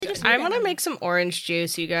I'm going to make some orange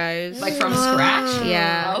juice, you guys. Like from scratch?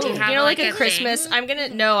 Yeah. Do you have, You know, like like, at a Christmas,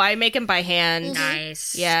 No, I make them by hand.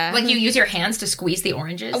 Nice. Yeah. Like you use your hands to squeeze the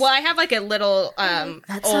oranges? Well, I have like a little sounds-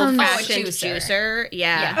 old-fashioned Oh, a juicer. juicer.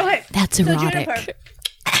 Yeah. Okay. That's So erotic. Juniper,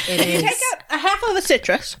 It you is. take out a half of a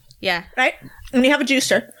citrus, Yeah. right? And you have a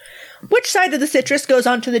juicer. Which side of the citrus goes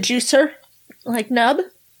onto the juicer? Like nub?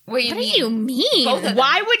 What do you What mean? do you mean? Both of them.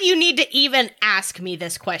 Why would you need to even ask me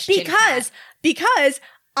this question? Because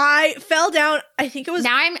I fell down. I think it was.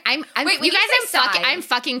 Now I'm Wait, when you you guys say side- I'm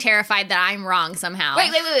fucking terrified that I'm wrong somehow.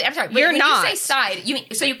 Wait. I'm sorry. You're when not. you say side, you mean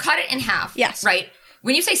so you cut it in half? Yes. Right.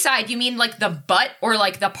 When you say side, you mean like the butt or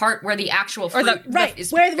like the part where the actual fruit right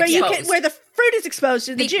is where you exposed? can where the fruit is exposed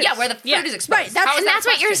to the juice. Yeah, where the fruit is exposed. Right, that's- How is and that that's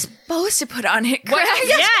what you're question? supposed to put on it. What, correct?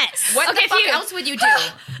 Yes. What Okay, the fuck if you- else would you do?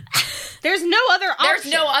 There's no other option.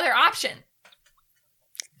 There's no other option.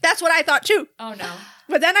 That's what I thought too. Oh no.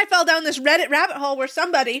 But then I fell down this Reddit rabbit hole where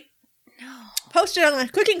somebody posted on a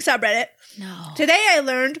cooking subreddit. No. Today I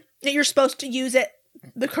learned that you're supposed to use it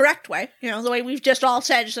the correct way. You know, the way we've just all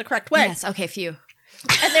said is the correct way. Yes. Okay. Phew.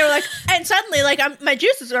 And they were like, and suddenly, like, my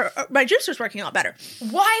juicer's working a lot better.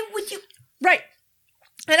 Why would you? Right.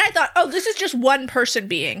 And I thought, oh, this is just one person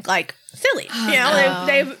being like silly. You know, no.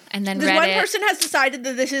 they've And then this one Reddit- person has decided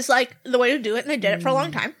that this is like the way to do it, and they did it for a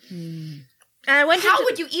long time. And I went How into,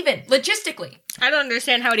 would you even logistically? I don't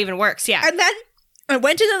understand how it even works. Yeah. and then I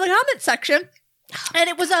went into the comment section, and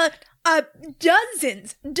it was a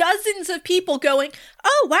dozens of people going,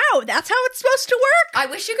 oh wow, that's how it's supposed to work. I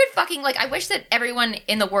wish you could fucking like. I wish that everyone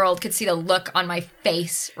in the world could see the look on my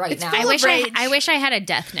face right now. full of rage. I wish I had a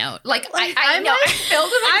death note. Like I I'm know like- I'm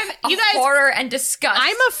filled with you guys- horror and disgust.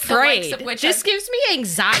 I'm the likes afraid. of which This I've- gives me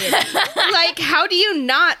anxiety. Like, how do you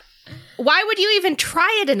not? Why would you even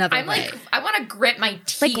try it another I'm way? like I want to grit my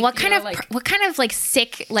teeth. Like what you kind know, of what kind of like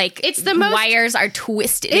sick like It's the most- wires are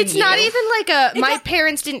twisted. It's in not you? even like my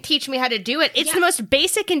parents didn't teach me how to do it. It's the most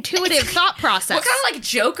basic intuitive thought process. What kind of like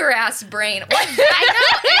Joker ass brain? What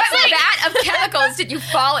what vat of chemicals did you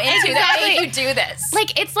fall into that made you do this?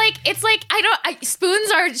 Like it's like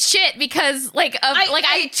spoons are shit because like of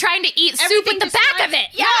I trying to eat soup everything with the back of it.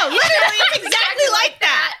 Yeah, literally, it's exactly like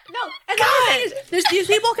that. No, and the thing is, these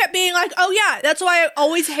people kept being like, "Oh yeah, that's why I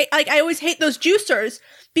always hate those juicers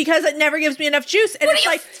because it never gives me enough juice." And it's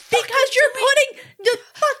like because you're putting the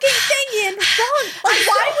fucking thing in wrong. Like,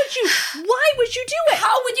 why would you do it?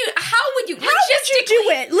 How would you How would you do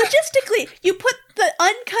it? Logistically, you put the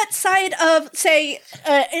uncut side of, say,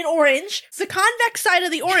 an orange, the convex side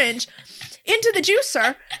of the orange, into the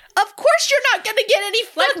juicer. Of course, you're not going to get any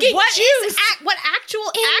fucking What juice. what actual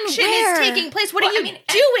In action where? is taking place? What Well, are you I mean,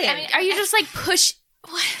 doing? I mean, Are you just like push?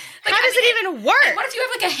 What? how does it even work? And what if you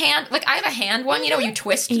have like a hand? Like I have a hand one. You know, where you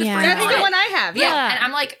twist the Yeah. fruit That's on the it. one I have. Yeah. Yeah. And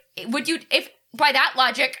I'm like, would you? If by that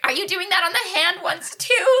logic, are you doing that on the hand ones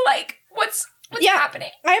too? Like, what's happening?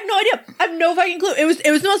 I have no idea. I have no fucking clue. It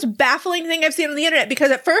was the most baffling thing I've seen on the internet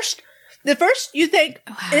because at first you think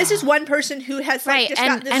and this is one person who has like, Right, just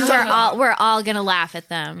and got this we're all gonna laugh at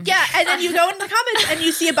them. yeah, and then you go in the comments and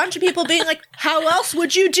you see a bunch of people being like, "How else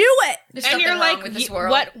would you do it? There's And something you're wrong like, with this you-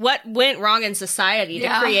 world. what went wrong in society to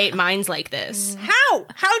Yeah. create minds like this? How?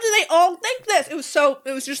 How do they all think this?" It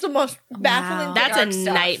was just the most baffling. Wow. That's Dark a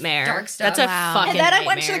stuff. nightmare. Dark stuff. That's a Wow. fucking And then nightmare. I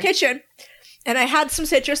went to the kitchen and I had some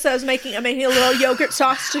citrus that I was making. I'm making a little yogurt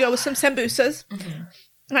sauce to go with some sambusas.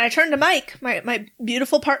 And I turned to Mike, my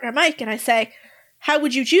beautiful partner Mike, and I say, "How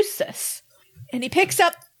would you juice this?" And he picks it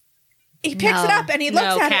up and he looks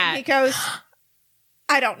No, at it Kat. and he goes,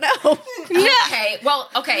 "I don't know." Okay, well,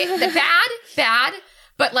 okay, the bad,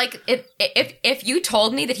 but like if you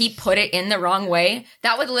told me that he put it in the wrong way,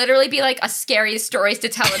 that would literally be like a scary stories to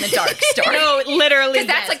tell in the dark story. No, literally. Because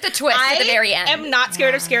that's like the twist at the very end. I am not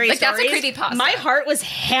scared of scary Like, that's a stories. creepypasta. My heart was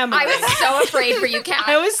hammering. I was so afraid for you, Kat.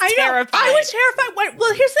 I was I know. terrified. I was terrified.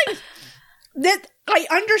 Well, here's the thing: that I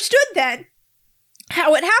understood then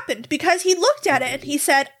how it happened because he looked at it and he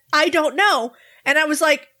said, "I don't know," and I was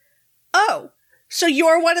like, "Oh, so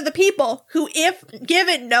you're one of the people who, if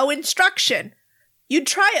given no instruction, you'd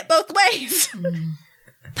try it both ways."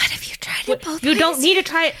 But if you tried it both You ways, don't need to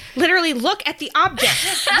try it. Literally, look at the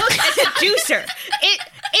object. Look at the juicer.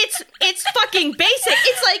 It's fucking basic.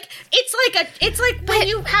 It's like when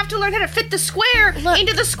you have to learn how to fit the square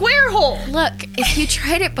into the square hole. look. If you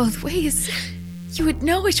tried it both ways, you would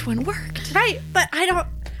know which one worked. Right, but I don't.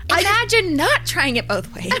 Imagine not trying it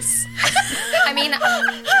both ways. I mean,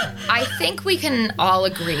 I think we can all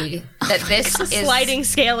agree that this is Sliding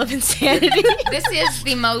scale of insanity. this is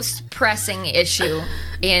the most pressing issue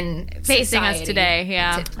in Facing us society. today,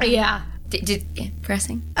 yeah. Yeah.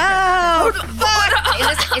 Pressing? Oh, fuck!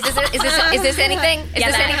 Is this anything? Is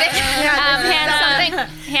this anything?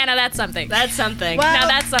 Hannah, that's something. That's something. Well, Now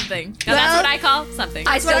that's something. Now well, that's what I call something.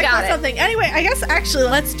 I That's still what I got call it. something. Anyway, I guess actually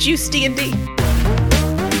let's juice D&D.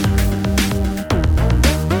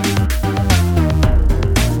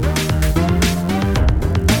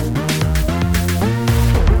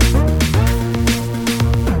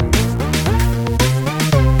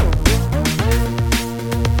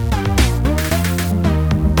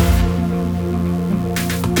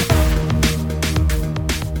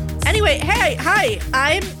 Anyway, hey, hi.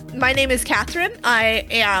 My name is Catherine. I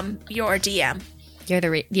am your DM. You're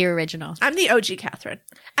the original. I'm the OG Catherine.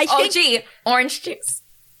 I think Orange juice.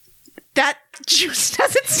 that juice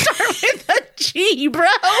doesn't start with a G, bro.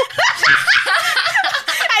 I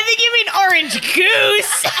think you mean orange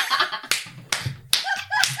goose.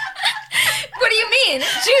 What do you mean?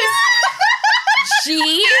 Juice.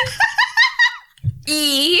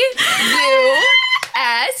 G-E-U-S-E.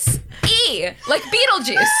 Like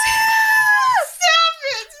Beetlejuice.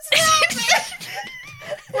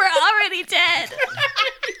 We're already dead.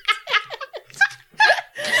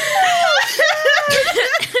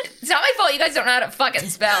 It's not my fault you guys don't know how to fucking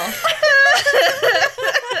spell.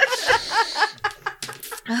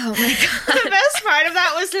 Oh my god. The best part of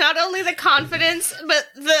that was not only the confidence, but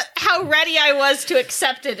how ready I was to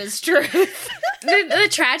accept it as truth. The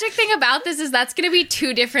tragic thing about this is that's going to be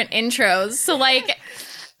 2 different intros. So, like,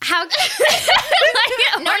 how...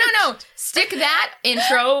 No. Stick that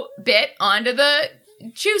intro bit onto the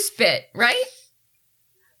juice bit, right?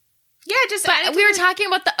 Yeah, just But we were talking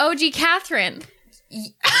about the OG Catherine.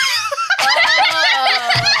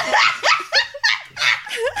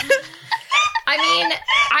 I mean,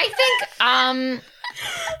 I think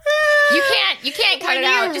you can't cut when it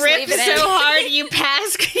out. you Just rip leave it so in. hard, you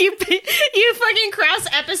you fucking cross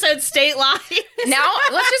episode state lines. Now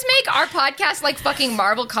let's just make our podcast like fucking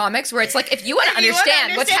Marvel Comics, where it's like if you want to If you wanna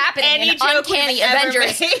understand what's understand happening any in joke Uncanny we've ever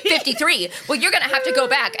Avengers made. 53, well, you're gonna have to go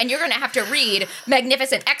back and you're gonna have to read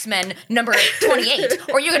Magnificent X-Men number 28,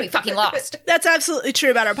 or you're gonna be fucking lost. That's absolutely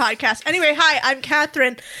true about our podcast. Anyway, hi, I'm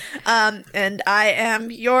Catherine, and I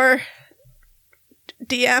am your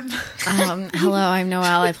DM. Hello, I'm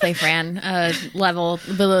Noelle. I play Fran, level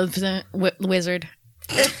wizard.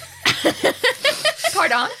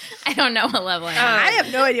 Pardon? I don't know what level I am. I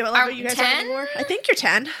have no idea what level Are you guys 10? are anymore. I think you're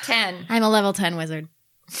 10. 10. I'm a level 10 wizard.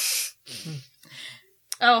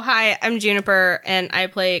 Oh, hi, I'm Juniper, and I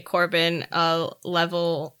play Corbin,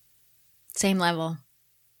 level... Same level.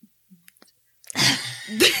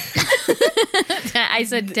 I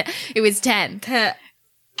said it was 10.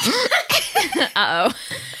 Uh-oh.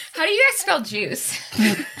 How do you guys spell juice?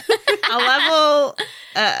 a level...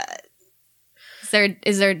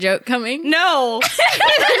 Is there a joke coming? No. No,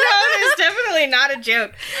 there's definitely not a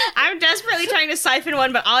joke. I'm desperately trying to siphon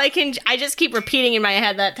one, but I just keep repeating in my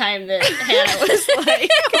head that time that Hannah was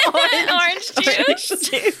like, Orange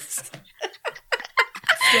juice.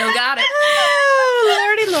 Still got it.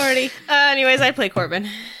 Oh, lordy. anyways, I play Corbin.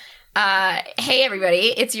 Hey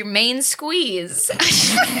everybody, it's your main squeeze,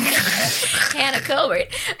 Hannah Colbert,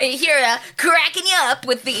 here cracking you up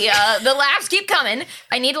with the laughs keep coming.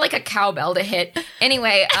 I need like a cowbell to hit.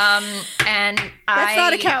 Anyway, and That's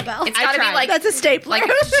not a cowbell. It's gotta be like That's a stapler. like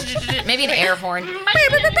maybe an air horn.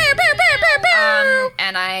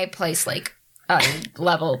 And I place like a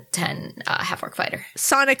level 10 half-orc fighter.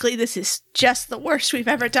 Sonically, this is just the worst we've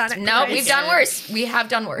ever done. No, we've done worse. We have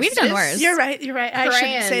done worse. We've done worse. You're right. I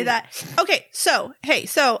shouldn't say that. Okay, so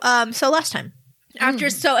last time, as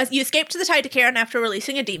you escaped to the Tide after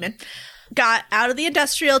releasing a demon, got out of the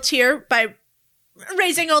industrial tier by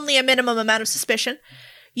raising only a minimum amount of suspicion.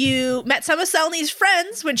 You met some of Selnie's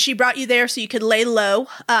friends when she brought you there so you could lay low.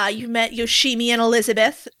 You met Yoshimi and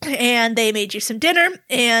Elizabeth, and they made you some dinner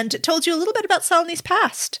and told you a little bit about Selnie's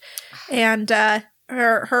past and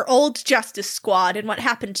her old Justice Squad and what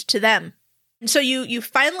happened to them. And so you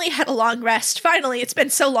finally had a long rest. Finally, it's been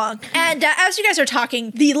so long. And as you guys are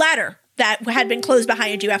talking, the ladder that had been closed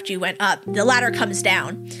behind you after you went up, the ladder comes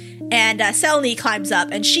down, and Selnie climbs up,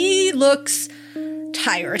 and she looks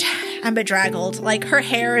tired and bedraggled. Like, her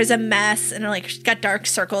hair is a mess, and like she's got dark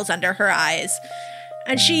circles under her eyes.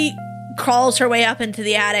 And she crawls her way up into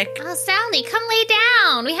the attic. Oh, Sally, come lay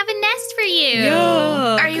down. We have a nest for you.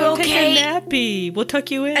 Are you okay? Take a nappy. We'll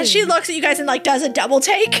tuck you in. And she looks at you guys and like does a double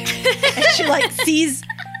take. And she like sees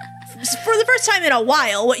for the first time in a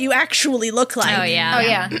while what you actually look like. Oh, yeah. Oh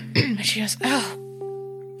yeah. And she goes,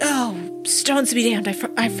 oh, stones be damned.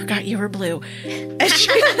 I forgot you were blue. And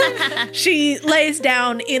she lays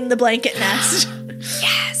down in the blanket nest.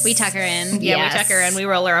 Yes. We tuck her in. Yeah, Yes. we tuck her in. We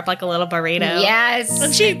roll her up like a little burrito. Yes.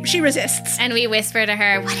 And she resists. And we whisper to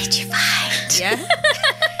her, what did you find? Yeah.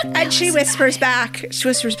 And she whispers back,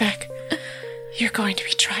 you're going to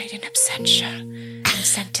be tried in absentia and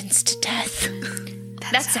sentenced to death.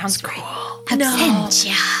 That sounds cool.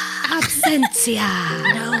 Absentia.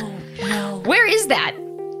 No. Where is that?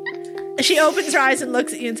 She opens her eyes and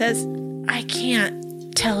looks at you and says, I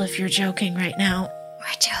can't tell if you're joking right now.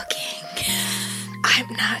 We're joking. I'm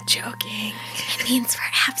not joking. It means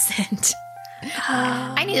we're absent.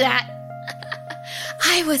 I knew that.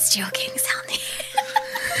 I was joking, Salni.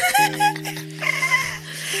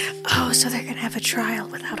 Oh, so they're gonna have a trial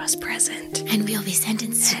without us present. And we'll be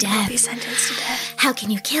sentenced to We'll death. be sentenced to death. How can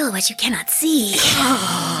you kill what you cannot see?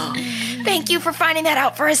 Thank you for finding that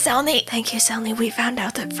out for us, Selny. Thank you, Selny. We found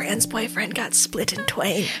out that Fran's boyfriend got split in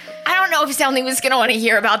twain. I don't know if Selny was going to want to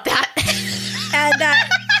hear about that. And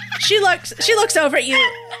she looks over at you,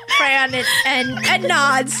 Fran, and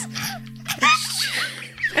nods.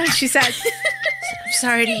 And she says, I'm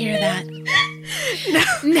sorry to hear that.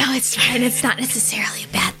 No, it's fine. It's not necessarily a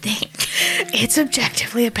bad thing. It's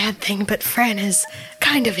objectively a bad thing, but Fran is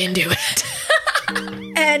kind of into it.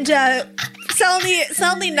 And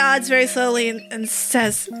Selny nods very slowly and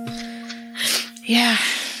says, yeah,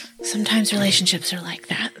 sometimes relationships are like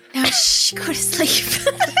that. Now, shh, go to sleep.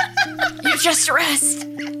 You just rest.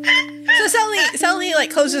 So Selny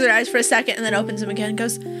like closes her eyes for a second and then opens them again and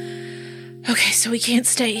goes, okay, so we can't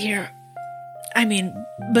stay here. I mean,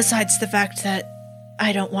 besides the fact that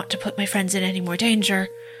I don't want to put my friends in any more danger,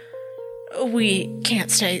 we can't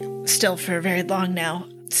stay still for very long now.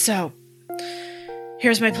 So,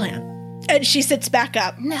 here's my plan. And she sits back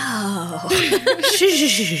up. No. Do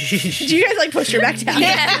you guys like push her back down?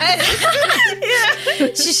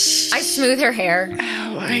 I smooth her hair.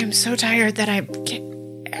 Oh, I am so tired that I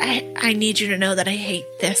need you to know that I hate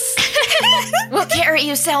this. We'll carry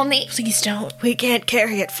you, Selny. Please don't. We can't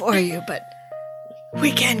carry it for you, but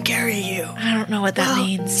we can carry you. I don't know what that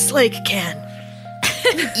means. Slake can.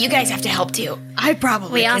 You guys have to help too. I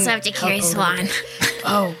probably We can also have to carry help a Swan. little bit.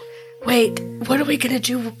 Oh, wait. What are we gonna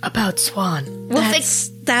do about Swan? We'll fix.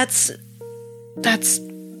 That's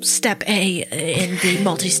step A in the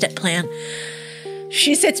multi-step plan.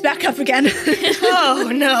 She sits back up again. Oh,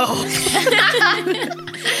 no.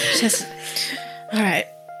 She says, all right,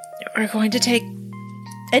 we're going to take...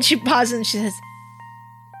 And she pauses and she says,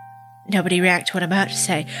 nobody react to what I'm about to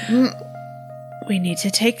say. We need to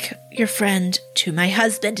take your friend to my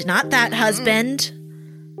husband, not that husband.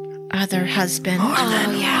 Other husband.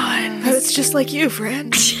 It's just like you,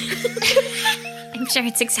 Fran. I'm sure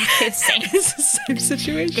it's exactly the same. It's the same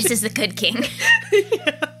situation. This is the good king.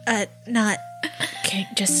 Not... Okay,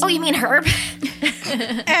 just... Oh, you mean Herb?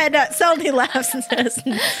 And Selmy laughs and says,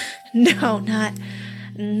 no, not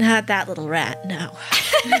that little rat, no.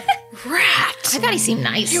 Rat. I thought he seemed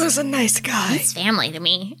nice. He was a nice guy. It's family to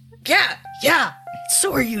me. Yeah.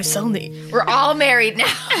 So are you, Selny. We're all married now.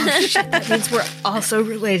 That means we're also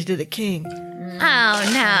related to the king.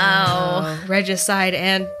 Oh, no. Regicide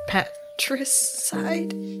and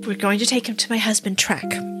patricide. We're going to take him to my husband, Trek.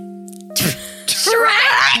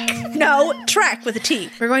 Shrek! No, Trek with a T.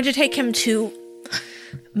 We're going to take him to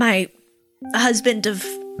my husband of...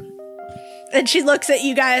 And she looks at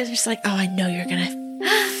you guys and she's like, oh, I know you're gonna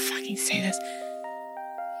fucking say this.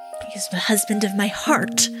 He's the husband of my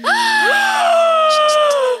heart.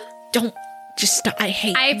 Don't... Just stop. I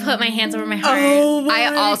hate... I put my hands over my heart.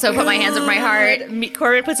 I also put my hands over my heart.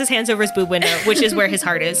 Corbin puts his hands over his boob window, which is where his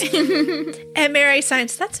heart is. And Mary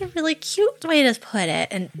signs, that's a really cute way to put it.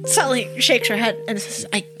 And Sully shakes her head and says,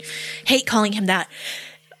 I hate calling him that.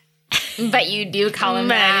 But you do call him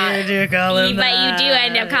that. do call But you do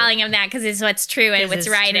end up calling him that because it's what's true and what's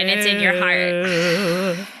right and it's in your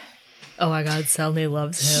heart. Oh my god, Selmy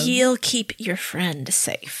loves him. He'll keep your friend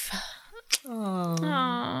safe.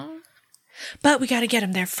 Aww. But we gotta get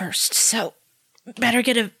him there first, so better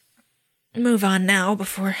get a move on now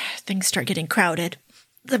before things start getting crowded.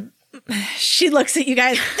 She looks at you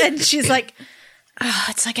guys and she's like, oh,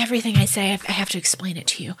 it's like everything I say, I have to explain it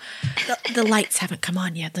to you. The lights haven't come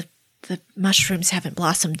on yet. The mushrooms haven't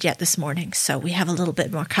blossomed yet this morning, so we have a little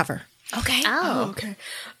bit more cover. Okay. Oh. Okay.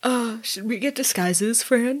 Should we get disguises,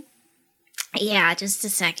 Fran? Yeah, just a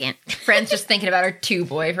second. Friend's just thinking about her two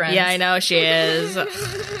boyfriends. Yeah, I know she is.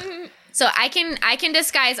 So I can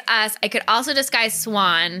disguise us. I could also disguise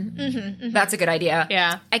Swan. That's a good idea.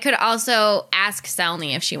 Yeah. I could also ask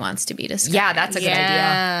Selny if she wants to be disguised. Yeah, that's a good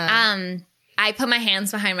idea. I put my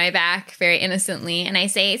hands behind my back very innocently and I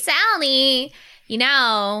say, Sally, you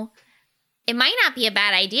know, it might not be a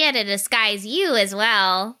bad idea to disguise you as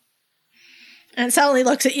well. And Selene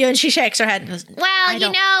looks at you and she shakes her head and goes,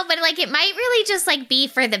 Well, but like it might really just like be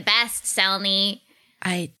for the best, Selene.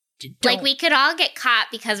 I don't. Like we could all get caught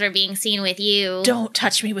because we're being seen with you. Don't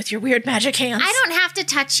touch me with your weird magic hands. I don't have to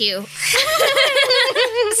touch you.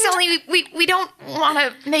 Selene, we don't want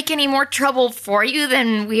to make any more trouble for you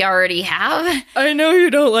than we already have. I know you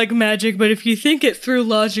don't like magic, but if you think it through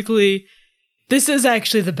logically, this is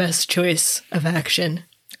actually the best choice of action.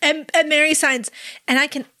 And Mary signs, and I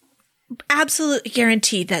can absolutely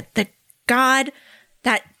guarantee that the god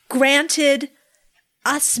that granted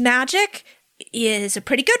us magic is a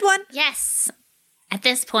pretty good one. Yes. At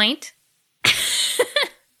this point.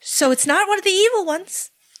 So it's not one of the evil ones.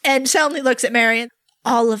 And Selene looks at Mary, and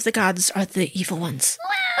all of the gods are the evil ones.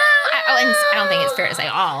 I don't think it's fair to say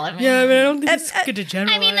all. I mean, I don't think it's good to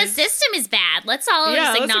generalize. I mean, the system is bad. Let's all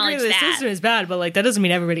just let's acknowledge agree that. the system is bad, but like that doesn't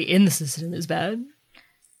mean everybody in the system is bad.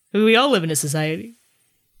 We all live in a society.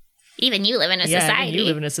 Even you live in a Yeah, society. you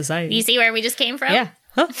live in a society. You see where we just came from? Yeah.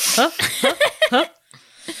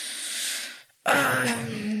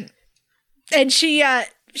 And she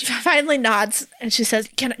finally nods, and she says,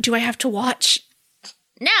 do I have to watch?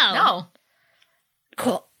 No.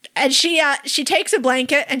 Cool. And she takes a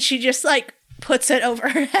blanket, and she just, like, puts it over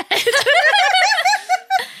her head.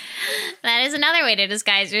 That is another way to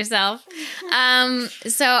disguise yourself.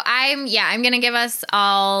 So I'm going to give us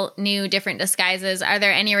all new different disguises. Are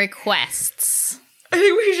there any requests? I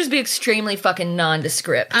think we should just be extremely fucking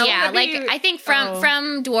nondescript. I think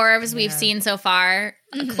from dwarves we've seen so far,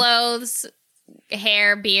 clothes,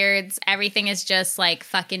 hair, beards, everything is just like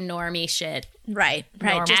fucking normie shit. Right.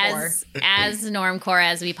 As normcore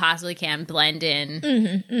as we possibly can, blend in,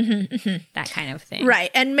 that kind of thing.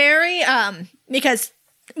 Right. And Mary, because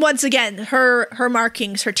once again, her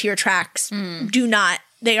markings, her tear tracks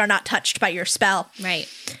they are not touched by your spell. Right.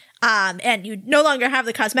 And you no longer have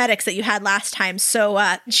the cosmetics that you had last time. So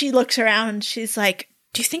she looks around. She's like,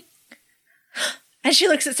 do you think? And she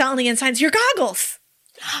looks at Selene and signs, your goggles.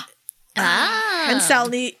 And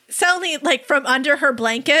Selene, like from under her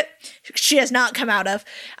blanket, she has not come out of,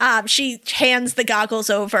 she hands the goggles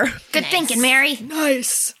over. Good thinking, Mary.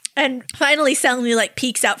 Nice. And finally, Selene like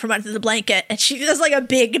peeks out from under the blanket, and she does like a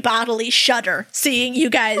big bodily shudder seeing you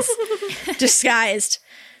guys disguised.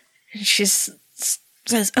 And she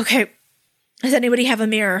says, "Okay, does anybody have a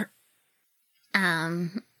mirror?"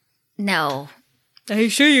 No. Are you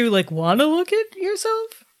sure you like want to look at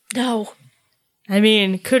yourself? No. I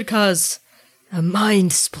mean, could cause a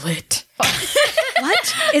mind split.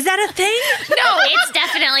 What? Is that a thing? No, it's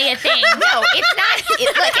definitely a thing. No, it's not.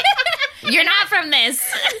 It's like You're not from this.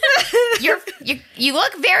 you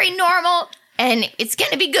look very normal, and it's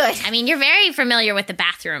gonna be good. I mean, you're very familiar with the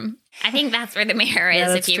bathroom. I think that's where the mirror is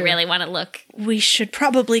if that's you true. really want to look. We should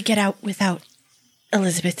probably get out without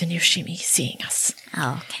Elizabeth and Yoshimi seeing us.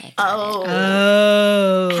 Oh, okay.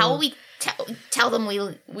 Oh. How will we tell them we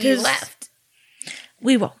left?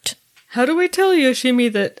 We won't. How do we tell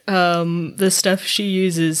Yoshimi that the stuff she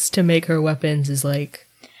uses to make her weapons is like...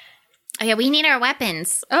 Oh, yeah, we need our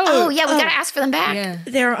weapons. Oh yeah, we gotta ask for them back. Yeah.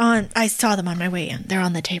 They're on. I saw them on my way in. They're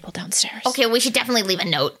on the table downstairs. Okay, we should definitely leave a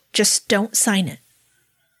note. Just don't sign it.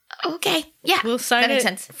 Okay, yeah, We'll sign that makes it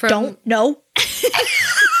sense. from... Don't. No.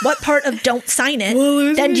 What part of don't sign it?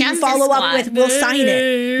 Well, Then you Justice follow up Squad. with we'll sign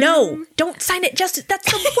it. No, don't sign it. That's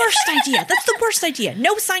the worst idea. That's the worst idea.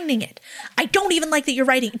 No signing it. I don't even like that you're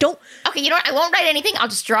writing. Don't. Okay, you know what? I won't write anything. I'll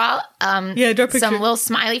just draw draw a picture. some little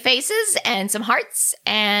smiley faces and some hearts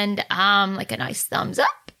and like a nice thumbs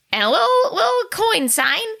up and a little coin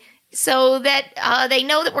sign so that they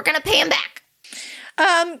know that we're gonna pay him back.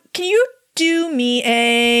 Can you do me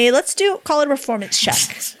call it a performance check.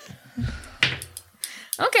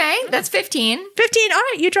 Okay, that's 15. 15. All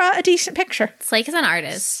right, you draw a decent picture. Slake is an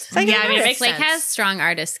artist. Like an artist. Slake has strong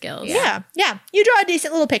artist skills. Yeah. You draw a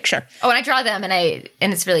decent little picture. Oh, and I draw them and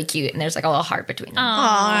it's really cute and there's like a little heart between them.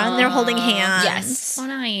 Aw, and they're holding hands. Yes. So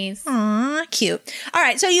nice. Aw, cute. All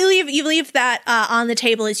right, so you leave that on the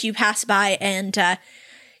table as you pass by, and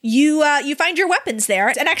you find your weapons there,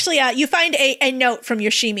 and actually you find a note from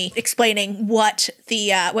Yoshimi explaining what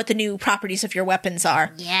the new properties of your weapons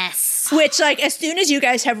are. Yes. Which, like, as soon as you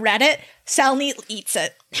guys have read it, Selene eats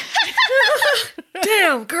it.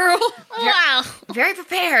 Damn, girl. Wow. Very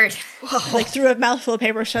prepared. Like, through a mouthful of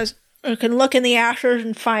paper, says, "You can look in the ashes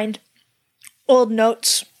and find old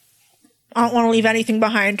notes. I don't want to leave anything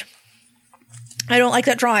behind. I don't like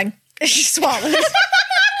that drawing." She swallows.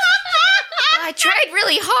 I tried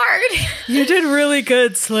really hard. You did really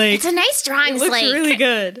good, Slake. It's a nice drawing, It looks Slake. really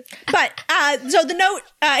good. But, so the note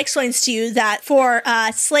explains to you that for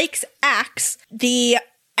Slake's axe, the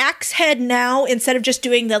axe head now, instead of just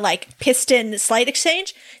doing the like piston slight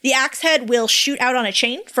exchange, the axe head will shoot out on a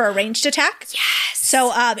chain for a ranged attack. Yes.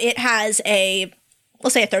 So it has we'll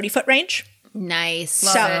say a 30-foot range. Nice. It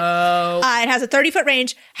has a 30-foot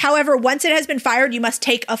range. However, once it has been fired, you must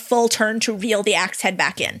take a full turn to reel the axe head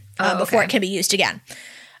back in before it can be used again.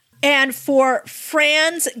 And for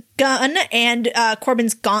Fran's gun and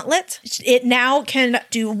Corbin's gauntlet, it now can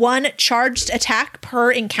do 1 charged attack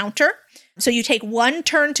per encounter. So you take 1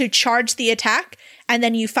 turn to charge the attack, and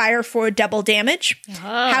then you fire for double damage.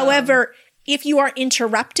 Oh. However, if you are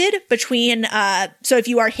interrupted between, so if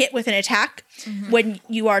you are hit with an attack when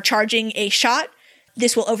you are charging a shot,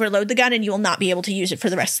 this will overload the gun and you will not be able to use it for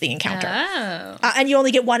the rest of the encounter. Oh. And you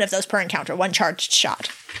only get 1 of those per encounter, 1 charged shot.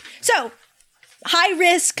 So, high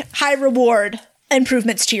risk, high reward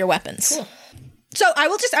improvements to your weapons. Cool. So I'm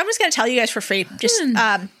just going to tell you guys for free, just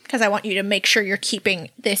because I want you to make sure you're keeping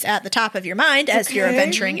this at the top of your mind as you're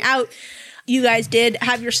venturing out. You guys did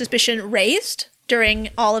have your suspicion raised during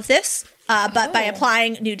all of this. But by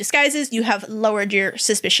applying new disguises, you have lowered your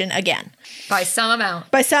suspicion again. By some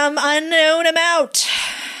amount. By some unknown amount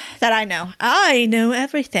that I know. I know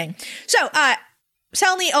everything. So,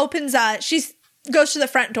 Selny opens, goes to the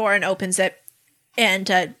front door and opens it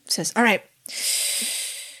and says, all right,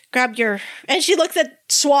 grab your... And she looks at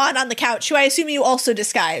Swan on the couch, who I assume you also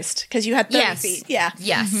disguised, because you had 30 feet. Yeah.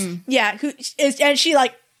 Yes. Mm-hmm. Yeah. And she,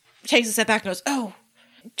 takes a step back and goes, oh,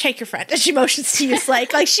 take your friend. And she motions to you,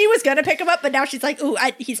 like she was gonna pick him up, but now she's like, ooh,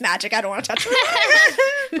 he's magic. I don't want to touch him.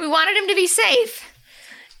 We wanted him to be safe.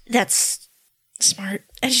 That's smart.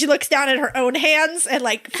 And she looks down at her own hands and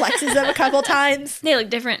flexes them a couple times. They look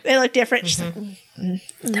different. Mm-hmm. She's like,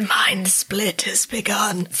 the mind split has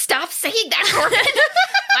begun. Stop saying that, Corbin.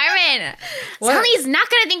 Marvin, Sonny's not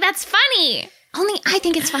gonna think that's funny. Only I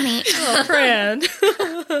think it's funny. Oh, Fran.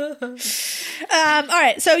 All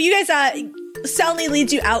right, so you guys, Selny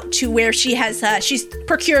leads you out to where she has, she's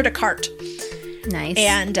procured a cart. Nice.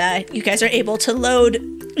 And you guys are able to load,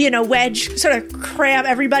 wedge, sort of cram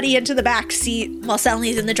everybody into the back seat while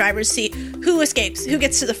Selny's in the driver's seat. Who escapes? Who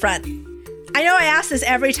gets to the front? I know I ask this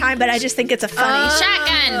every time, but I just think it's a funny...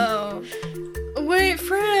 Shotgun! Wait,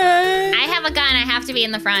 Fran. I have a gun. I have to be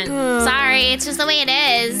in the front. Sorry, it's just the way it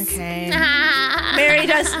is. Okay.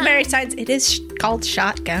 Mary signs, it is called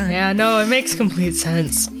shotgun. Yeah, no, it makes complete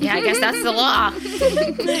sense. Yeah, I guess that's the law.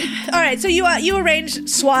 All right, so you arrange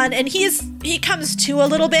Swan, and he comes to a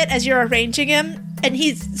little bit as you're arranging him, and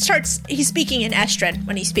he's speaking in Estrin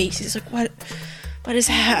when he speaks. He's like, what is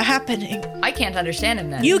happening? I can't understand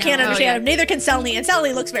him then. You can't understand him. Neither can Selny, and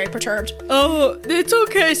Selny looks very perturbed. Oh, it's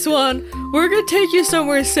okay, Swan. We're gonna take you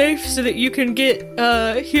somewhere safe so that you can get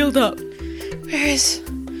healed up. Where's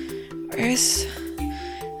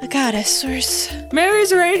the goddess? Where's...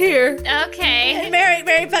 Mary's right here. Okay. And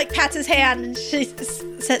Mary pats his hand and she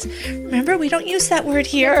says, remember, we don't use that word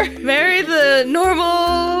here. Mary the normal...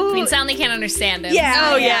 I mean, Sonny can't understand him.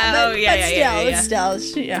 Yeah. Yeah. Still,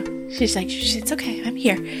 she's like, it's okay, I'm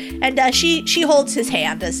here. And she holds his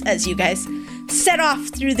hand as you guys set off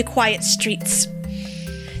through the quiet streets.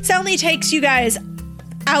 Selny takes you guys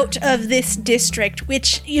out of this district,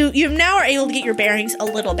 which you now are able to get your bearings a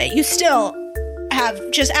little bit. You still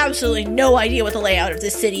have just absolutely no idea what the layout of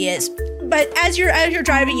this city is. But as you're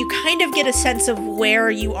driving, you kind of get a sense of where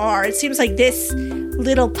you are. It seems like this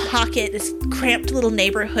little pocket, this cramped little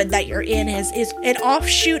neighborhood that you're in is an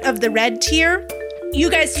offshoot of the Red Tier. You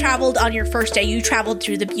guys traveled on your first day. You traveled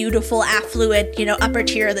through the beautiful, affluent, upper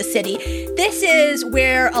tier of the city. This is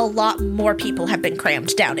where a lot more people have been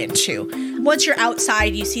crammed down into. Once you're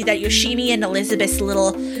outside, you see that Yoshimi and Elizabeth's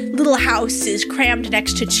little house is crammed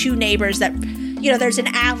next to 2 neighbors that, there's an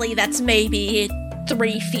alley that's maybe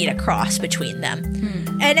 3 feet across between them.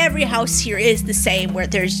 And every house here is the same, where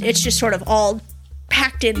it's just sort of all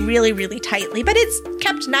packed in really, really tightly, but it's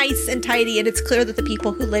kept nice and tidy, and it's clear that the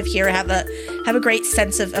people who live here have a great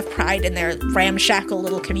sense of pride in their ramshackle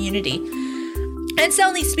little community. And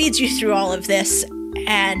Selny speeds you through all of this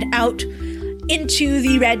and out into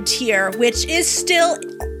the Red Tier, which is still,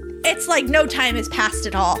 it's like no time has passed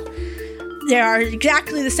at all. There are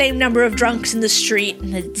exactly the same number of drunks in the street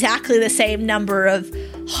and exactly the same number of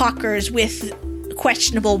hawkers with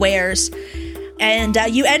questionable wares. And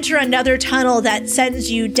you enter another tunnel that sends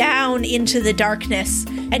you down into the darkness,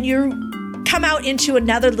 and you come out into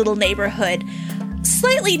another little neighborhood,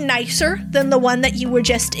 slightly nicer than the one that you were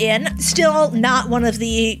just in. Still not one of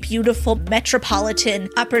the beautiful metropolitan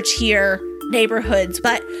upper tier neighborhoods,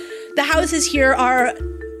 but the houses here are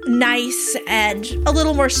nice and a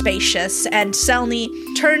little more spacious. And Selny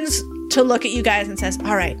turns to look at you guys and says,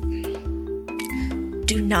 all right,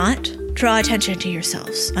 do not draw attention to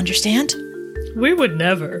yourselves. Understand? We would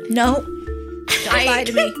never. No. Don't lie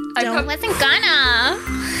to me. I wasn't gonna.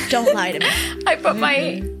 Don't lie to me. I put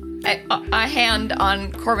a hand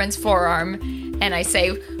on Corbin's forearm and I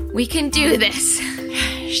say, "We can do this."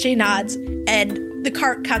 She nods, and the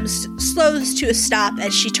cart slows to a stop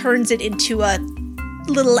as she turns it into a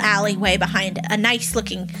little alleyway behind a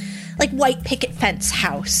nice-looking, like, white picket fence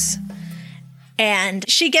house. And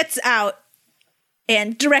she gets out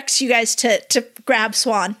and directs you guys to grab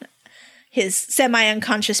Swan, his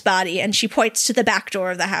semi-unconscious body, and she points to the back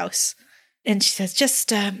door of the house. And she says,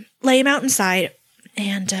 just lay him out inside,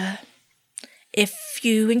 and if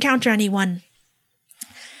you encounter anyone,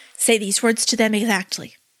 say these words to them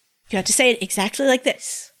exactly. You have to say it exactly like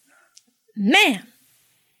this. Man,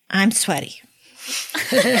 I'm sweaty.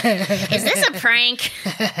 Is this a prank?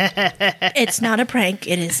 It's not a prank.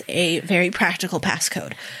 It is a very practical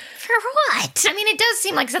passcode. For what? I mean, it does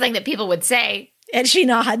seem like something that people would say. And she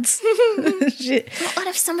nods. What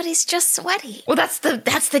if somebody's just sweaty? Well, that's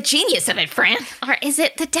the genius of it, Fran. Or is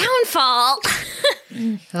it the downfall?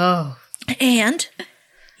 Oh. And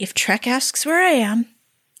if Trek asks where I am,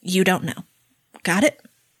 you don't know. Got it?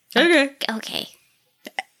 Okay. Okay.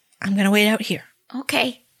 I'm going to wait out here.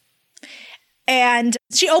 Okay. And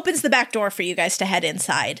she opens the back door for you guys to head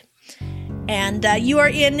inside. And you are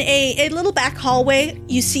in a little back hallway.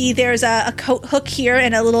 You see there's a coat hook here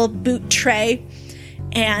and a little boot tray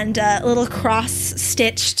and a little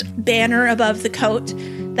cross-stitched banner above the coat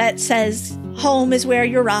that says, "Home is where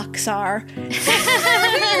your rocks are."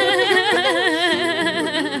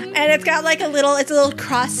 And it's got like it's a little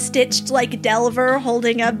cross-stitched like Delver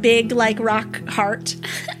holding a big like rock heart.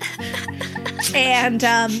 And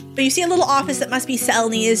but you see a little office that must be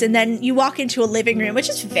Selnie's, and then you walk into a living room, which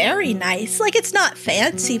is very nice. Like, it's not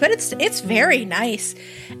fancy, but it's very nice.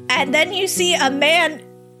 And then you see a man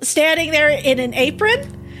standing there in an apron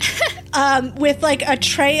with like a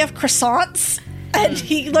tray of croissants, and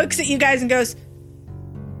he looks at you guys and goes,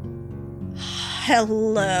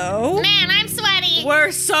 "Hello." Man, I'm sweaty.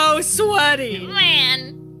 We're so sweaty.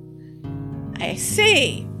 Man. I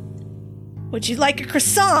see. Would you like a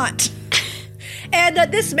croissant? And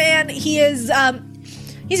this man, he's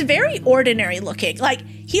very ordinary looking. Like,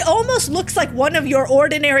 he almost looks like one of your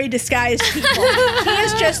ordinary disguised people. He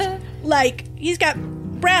is just, like, he's got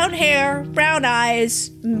brown hair, brown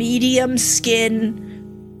eyes, medium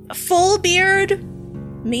skin, full beard,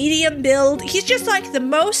 medium build. He's just, like, the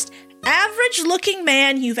most average-looking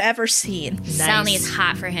man you've ever seen. Salney's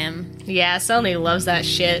hot for him. Yeah, Selnie loves that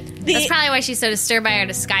shit. That's probably why she's so disturbed by our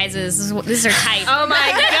disguises. This is her type. Oh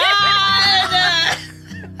my god!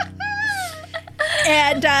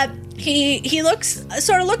 And he looks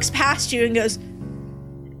past you and goes,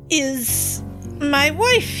 "Is my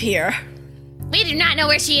wife here?" We do not know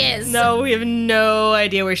where she is. No, we have no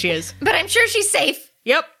idea where she is. But I'm sure she's safe.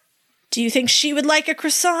 Yep. Do you think she would like a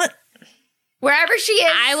croissant? Wherever she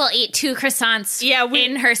is. I will eat 2 croissants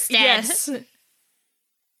in her stead. Yes.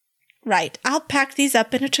 Right. I'll pack these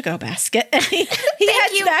up in a to-go basket. And he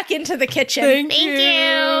heads back into the kitchen. Thank Thank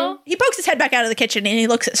you. He pokes his head back out of the kitchen and he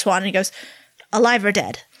looks at Swan and he goes, "Alive or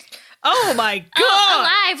dead?" Oh my god! Oh,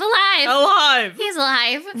 alive. Alive! He's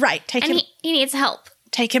alive. Right. Take And him he needs help.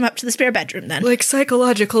 take him up to the spare bedroom then. Like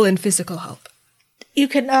psychological and physical help. You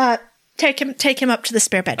can take him up to the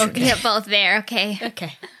spare bedroom. They're both there, okay.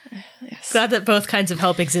 Okay. Glad that both kinds of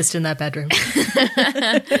help exist in that bedroom.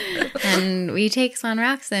 And we take Swan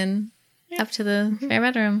Roxon up to the spare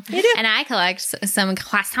bedroom. You do. And I collect some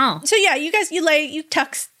croissants. So yeah, you guys you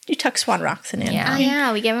tuck Swan Roxon in. Yeah. Oh,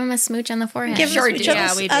 yeah, we give him a smooch on the forehead. Give him Sure a smooch do. on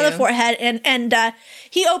Yeah, the- we on the do. forehead, and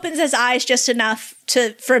he opens his eyes just enough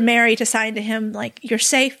for Mary to sign to him like, "You're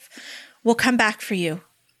safe. We'll come back for you."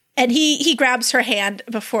 And he grabs her hand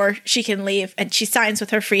before she can leave, and she signs with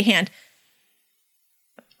her free hand.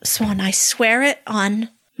 "Swan, I swear it on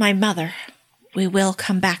my mother. We will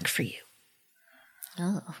come back for you."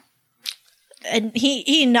 Oh. And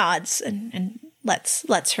he nods and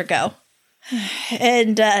lets her go.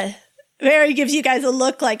 And Mary gives you guys a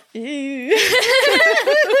look like, "Ew."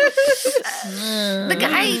 The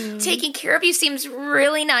guy taking care of you seems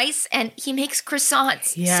really nice, and he makes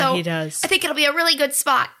croissants. Yeah, so he does. I think it'll be a really good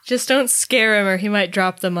spot. Just don't scare him or he might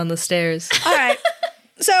drop them on the stairs. All right.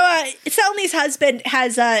 So Selnie's husband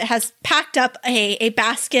has packed up a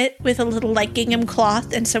basket with a little like gingham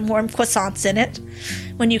cloth and some warm croissants in it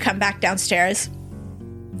when you come back downstairs.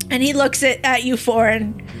 And he looks at you four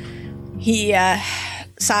and he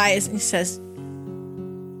sighs and he says,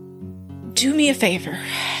 "Do me a favor.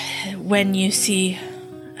 When you see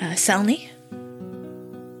Selnie,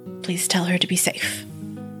 please tell her to be safe."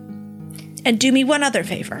 And do me one other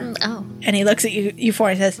favor. Oh. And he looks at you four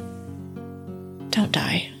and says, don't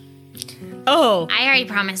die. Oh, I already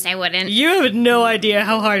promised I wouldn't. you have no idea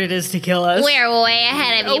how hard it is to kill us. We're way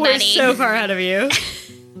ahead of you, We're buddy. so far ahead of you.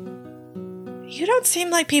 You don't seem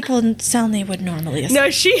like people in Selny would normally assume. No,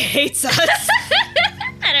 she hates us.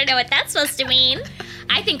 I don't know what that's supposed to mean.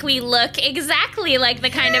 I think we look exactly like the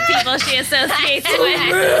kind of people she associates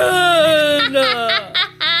with. Run!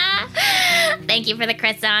 Thank you for the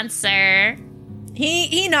croissant, sir.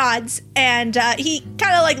 He nods, and he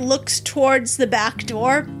kind of like looks towards the back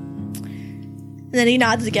door. And then he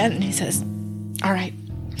nods again, and he says, all right,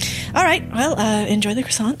 well, enjoy the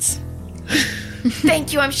croissants.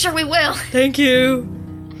 Thank you. I'm sure we will. Thank you.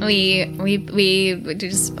 We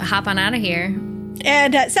just hop on out of here.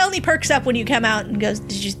 And Selny perks up when you come out and goes,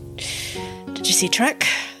 did you see Trek?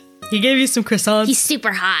 He gave you some croissants. He's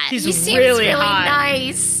super hot. He's He seems really really hot.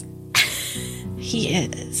 nice. He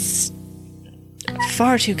is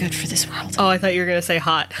far too good for this world. Oh, I thought you were gonna say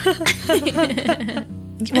hot.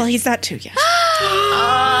 Well, he's that too, yes.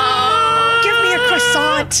 Give me a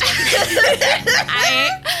croissant.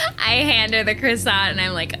 I hand her the croissant and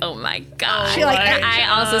I'm like, oh my god. She, like, I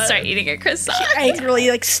also start eating a croissant. Angrily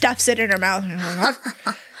like stuffs it in her mouth.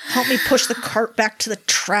 Help me push the cart back to the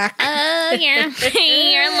track. Oh yeah,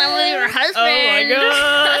 you're in love with your husband. Oh my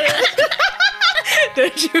god.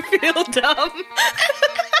 Don't you feel dumb?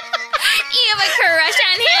 You have a crush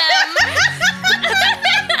on him.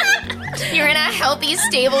 You're in a healthy,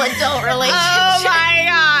 stable adult relationship. Oh my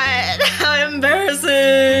god. How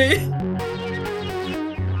embarrassing.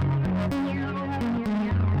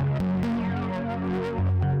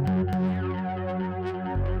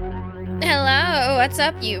 Hello, what's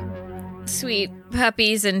up, you sweet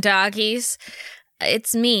puppies and doggies?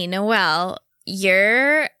 It's me, Noelle,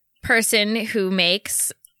 your person who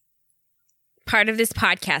makes part of this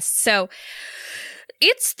podcast. So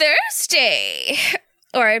it's Thursday,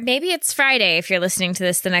 or maybe it's Friday if you're listening to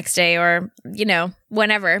this the next day, or, you know,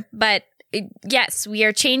 whenever. But yes, we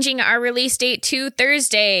are changing our release date to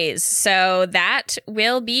Thursdays. So that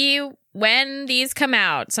will be when these come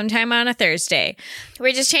out, sometime on a Thursday.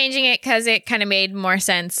 We're just changing it because it kind of made more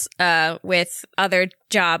sense with other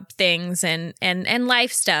job things and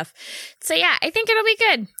life stuff. So yeah, I think it'll be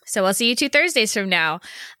good. So we'll see you 2 Thursdays from now.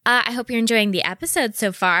 I hope you're enjoying the episode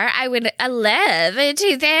so far. I would love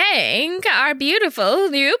to thank our beautiful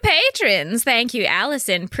new patrons. Thank you,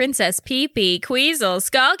 Allison, Princess Peepee, Queasel,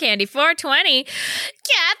 Skullcandy 420,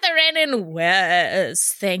 Catherine, and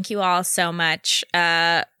Wes. Thank you all so much.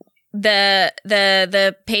 The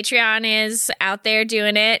Patreon is out there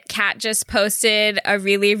doing it. Kat just posted a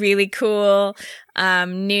really, really cool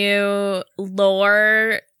new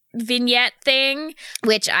lore vignette thing,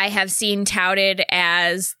 which I have seen touted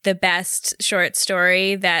as the best short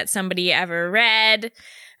story that somebody ever read.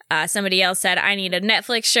 Somebody else said, I need a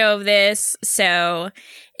Netflix show of this. So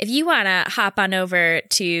if you want to hop on over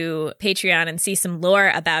to Patreon and see some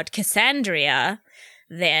lore about Cassandria,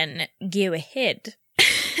 then go ahead.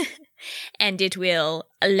 And it will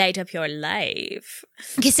light up your life.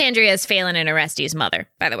 Cassandria is Phelan and Orestes's mother,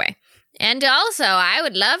 by the way. And also, I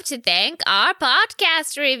would love to thank our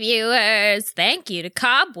podcast reviewers. Thank you to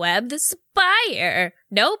Cobweb the Spire.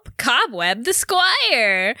 Nope, Cobweb the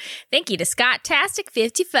Squire. Thank you to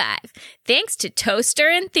Scott-tastic55. Thanks to Toaster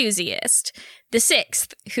Enthusiast, the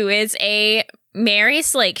 6th, who is a Mary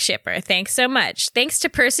Slake shipper. Thanks so much. Thanks to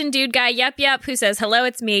Person Dude Guy Yup Yup, who says, hello,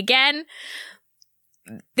 it's me again.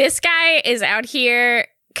 This guy is out here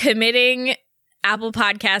committing Apple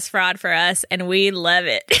Podcast fraud for us, and we love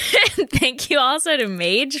it. Thank you also to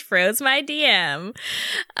Mage Froze My DM.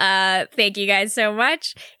 Thank you guys so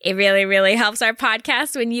much. It really, really helps our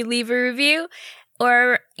podcast when you leave a review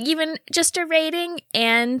or even just a rating.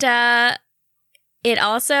 And it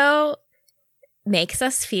also makes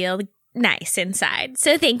us feel nice inside.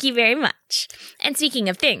 So thank you very much. And speaking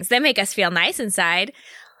of things that make us feel nice inside,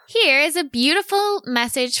 here is a beautiful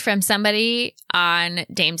message from somebody on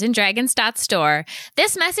damesanddragons.store.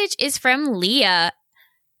 This message is from Leah,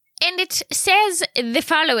 and it says the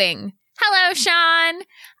following. Hello, Sean.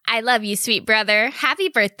 I love you, sweet brother. Happy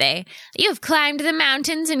birthday. You have climbed the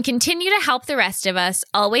mountains and continue to help the rest of us.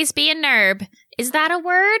 Always be a nerb. Is that a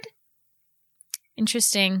word?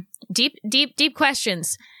 Interesting. Deep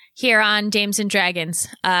questions here on Dames and Dragons.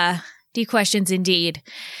 Deep questions indeed.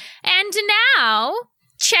 And now,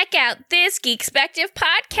 check out this Geekspective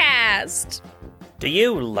podcast. Do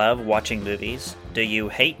you love watching movies? Do you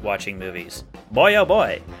hate watching movies? Boy, oh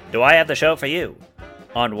boy, do I have the show for you.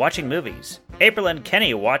 On Watching Movies, April and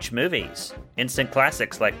Kenny watch movies. Instant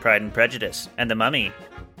classics like Pride and Prejudice and The Mummy.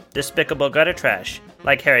 Despicable Gutter Trash.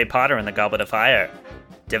 like Harry Potter and the Goblet of Fire.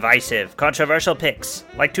 Divisive, controversial picks,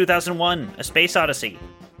 like 2001, A Space Odyssey.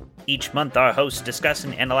 Each month our hosts discuss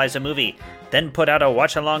and analyze a movie, then put out a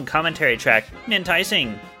watch-along commentary track,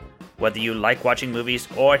 enticing. Whether you like watching movies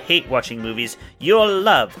or hate watching movies, you'll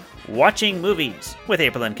love Watching Movies with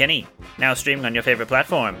April and Kenny, now streaming on your favorite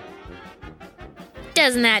platform.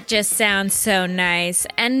 Doesn't that just sound so nice?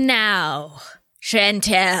 And now,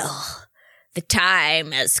 Chantel, the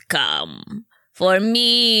time has come for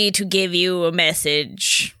me to give you a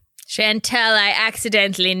message. Chantel, I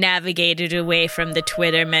accidentally navigated away from the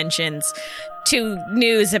Twitter mentions to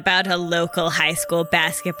news about a local high school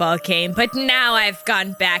basketball game, but now I've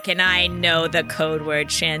gone back and I know the code word,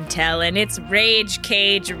 Chantel, and it's Rage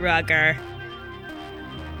Cage Rugger.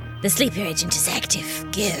 The sleeper agent is active.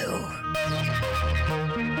 Go.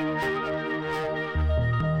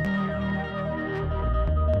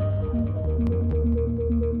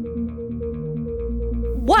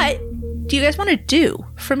 What do you guys want to do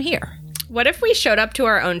from here? What if we showed up to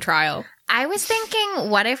our own trial? I was thinking,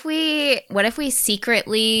 what if we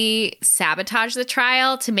secretly sabotage the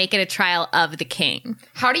trial to make it a trial of the king?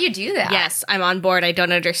 How do you do that? Yes, I'm on board. I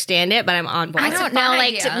don't understand it, but I'm on board. I don't know.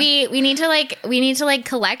 We need to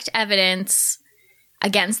collect evidence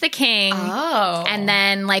against the king. Oh. And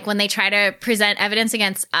then when they try to present evidence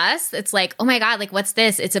against us, it's like, oh my God, what's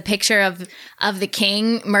this? It's a picture of the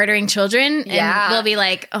king murdering children. And Yeah. we'll be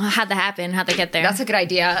like, oh, how'd that happen? How'd they get there? That's a good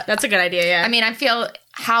idea. That's a good idea, yeah. I mean, I feel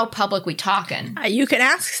how public we talking. You can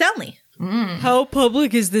ask Selmy. How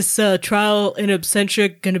public is this trial in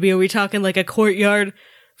absentia going to be? Are we talking like a courtyard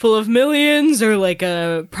full of millions, or like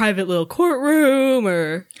a private little courtroom,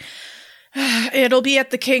 or? It'll be at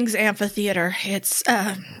the King's Amphitheater. It's,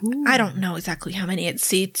 I don't know exactly how many it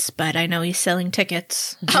seats, but I know he's selling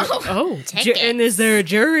tickets. Oh, Tickets. and is there a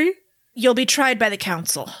jury? You'll be tried by the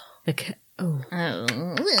council. Okay.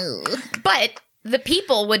 Oh. But the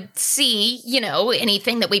people would see,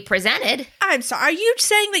 anything that we presented. I'm sorry, are you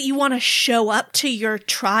saying that you want to show up to your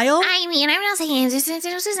trial? I mean, I'm not saying this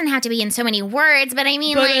doesn't have to be in so many words, but I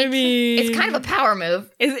mean, It's kind of a power move.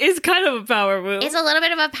 It's kind of a power move. it's a little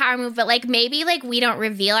bit of a power move, but maybe we don't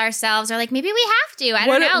reveal ourselves, or maybe we have to. I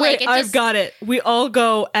don't know. Wait, I've got it. We all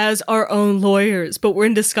go as our own lawyers, but we're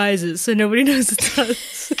in disguises, so nobody knows it's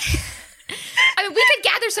us. I mean, we could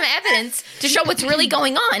gather some evidence to show what's really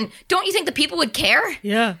going on. Don't you think the people would care?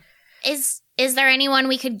 Yeah. Is there anyone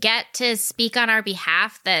we could get to speak on our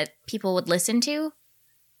behalf that people would listen to?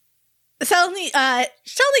 Selmy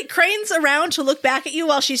cranes around to look back at you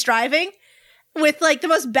while she's driving with the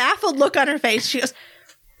most baffled look on her face. She goes,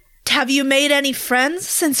 have you made any friends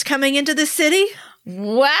since coming into the city?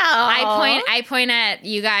 Wow. I point at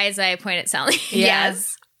you guys. I point at Sally.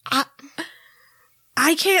 Yes.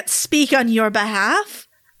 I can't speak on your behalf.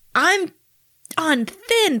 I'm on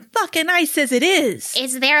thin fucking ice as it is.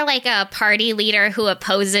 Is there a party leader who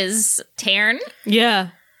opposes Tarn? Yeah.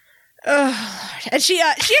 And she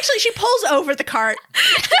pulls over the cart.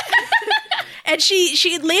 And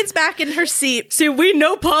she leans back in her seat. See, we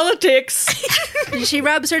know politics. And she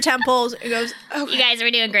rubs her temples and goes, You guys are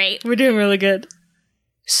doing great. We're doing really good.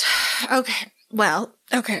 okay, well,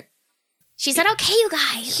 okay. She said, okay, you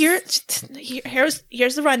guys.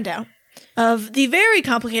 Here's the rundown of the very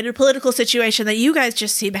complicated political situation that you guys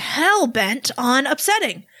just seem hell-bent on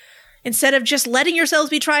upsetting. Instead of just letting yourselves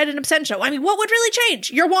be tried in absentia. I mean, what would really change?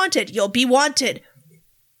 You're wanted. You'll be wanted.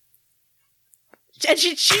 And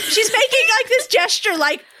she's making this gesture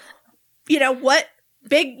what?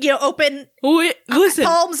 Big, open Wait, listen,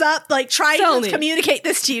 palms up, trying Tell to me. communicate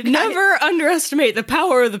this to you guys. never underestimate the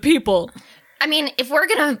power of the people. I mean, if we're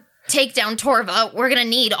going to take down Torva, we're going to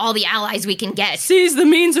need all the allies we can get. Seize the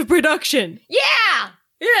means of production. Yeah!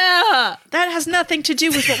 Yeah. That has nothing to do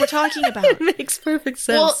with what we're talking about. It makes perfect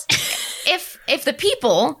sense. Well, if the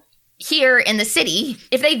people here in the city,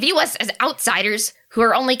 if they view us as outsiders who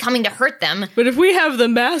are only coming to hurt them, but if we have the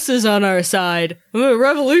masses on our side, the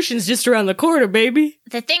revolution's just around the corner, baby.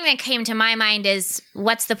 The thing that came to my mind is,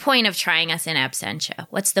 what's the point of trying us in absentia?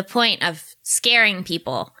 What's the point of scaring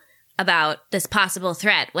people about this possible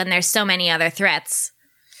threat when there's so many other threats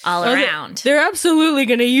all around? They're absolutely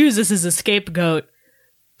going to use us as a scapegoat.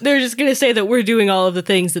 They're just going to say that we're doing all of the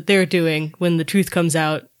things that they're doing when the truth comes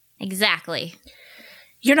out. Exactly.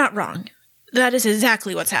 You're not wrong. That is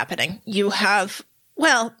exactly what's happening. You have,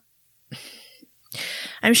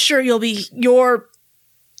 I'm sure your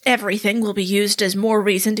everything will be used as more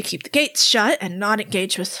reason to keep the gates shut and not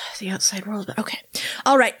engage with the outside world. But okay.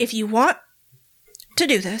 All right. If you want to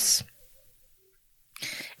do this,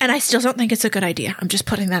 and I still don't think it's a good idea. I'm just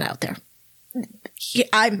putting that out there.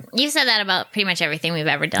 You've said that about pretty much everything we've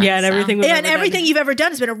ever done. Yeah, and so. everything we've And ever everything done. you've ever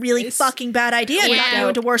done has been a really fucking bad idea and gotten you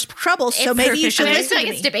into worse trouble. So It's maybe you perfect. should I listen just feel to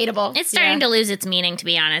like it's me. debatable. It's starting to lose its meaning, to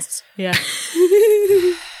be honest. Yeah.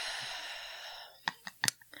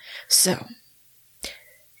 So,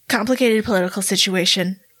 complicated political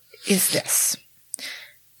situation is this.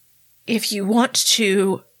 If you want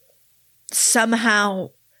to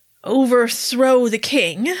somehow overthrow the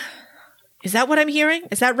king, is that what I'm hearing?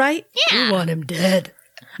 Is that right? We want him dead.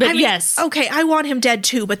 But I mean, yes. Okay, I want him dead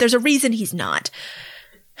too, but there's a reason he's not.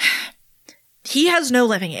 He has no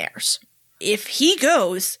living heirs. If he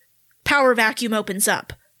goes, power vacuum opens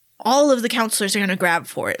up. All of the counselors are going to grab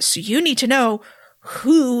for it. So you need to know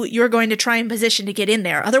who you're going to try and position to get in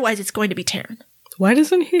there. Otherwise, it's going to be Taryn. Why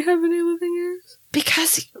doesn't he have any living heirs?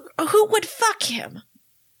 Because who would fuck him?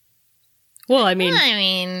 Well, I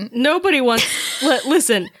mean, nobody wants...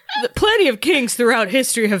 Listen, plenty of kings throughout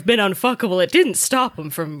history have been unfuckable. It didn't stop them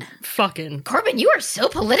from fucking. Corbin, you are so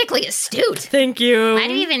politically astute. Thank you. Why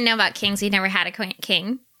do we even know about kings? We never had a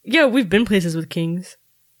king. Yeah, we've been places with kings.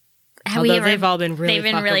 Have we Although ever? they've all been really They've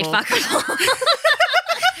been really fuckable. fuckable.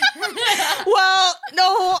 Well,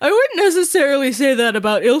 no, I wouldn't necessarily say that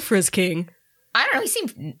about Ilfra's king. I don't know. He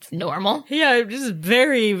seemed normal. Yeah, just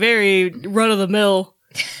very, very run-of-the-mill.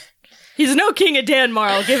 He's no king of Danmar,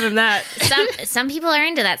 I'll give him that. Some people are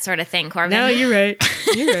into that sort of thing, Corbin. No, you're right.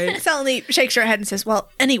 You're right. Selene shakes her head and says, well,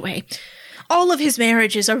 anyway, all of his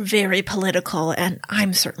marriages are very political, and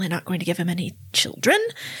I'm certainly not going to give him any children.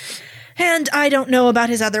 And I don't know about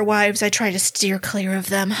his other wives. I try to steer clear of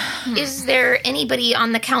them. Is there anybody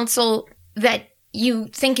on the council that you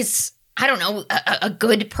think is, I don't know, a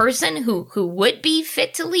good person who would be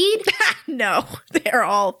fit to lead? No, they're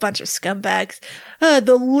all a bunch of scumbags.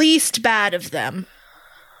 The least bad of them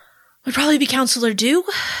would probably be Counselor Dew.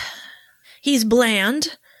 He's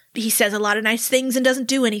bland. He says a lot of nice things and doesn't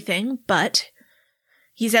do anything, but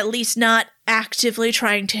he's at least not actively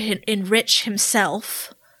trying to enrich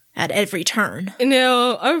himself at every turn.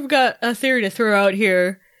 Now, I've got a theory to throw out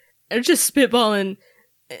here. I'm just spitballing.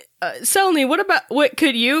 Selny, what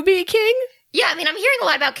could you be king? Yeah, I mean, I'm hearing a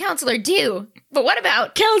lot about Counselor Dew, but what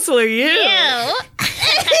about... Counselor, you.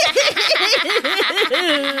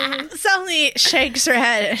 Selene shakes her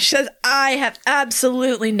head and she says, I have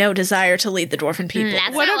absolutely no desire to lead the dwarven people.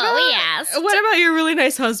 That's not what we asked. What about your really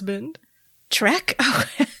nice husband? Trek? Oh,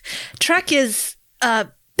 Trek is,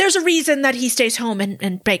 there's a reason that he stays home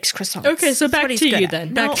and bakes croissants. Okay, so That's back what he's to good you at.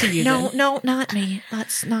 then. No, Back to you no, then. No, not me.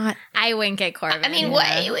 That's not. I wink at Corbin. I mean,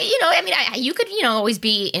 what, you could, always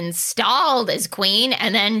be installed as queen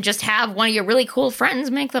and then just have one of your really cool friends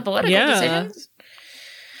make the political decisions.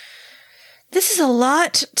 This is a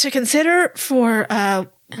lot to consider for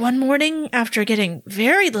one morning after getting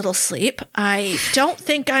very little sleep. I don't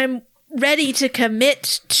think I'm ready to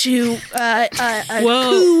commit to a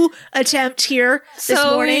coup attempt here this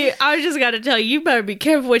morning. I just got to tell you, you better be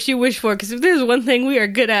careful what you wish for, because if there's one thing we are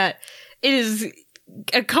good at, it is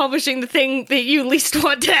accomplishing the thing that you least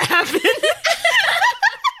want to happen.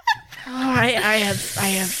 I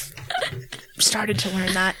have started to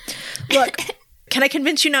learn that. Look, can I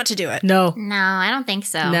convince you not to do it? No, I don't think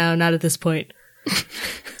so. no, not at this point. All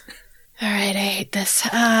right, I hate this.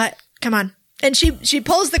 Come on. And she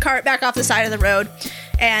pulls the cart back off the side of the road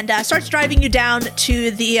and starts driving you down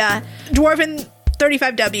to the Dwarven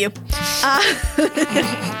 35W.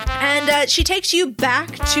 And she takes you back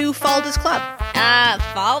to Falda's club.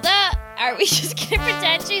 Falda? Are we just gonna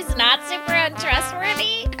pretend she's not super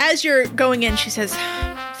untrustworthy? As you're going in, she says,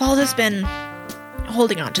 Falda's been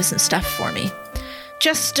holding on to some stuff for me.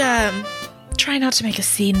 Just try not to make a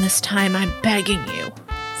scene this time. I'm begging you.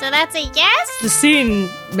 So that's a yes? The scene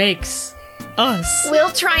makes us.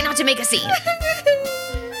 We'll try not to make a scene.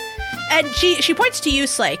 And she points to you,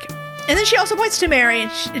 Slake. And then she also points to Mary,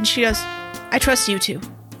 and she goes, I trust you two.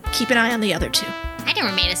 Keep an eye on the other two. I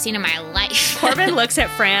never made a scene in my life. Corbin looks at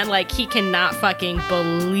Fran like he cannot fucking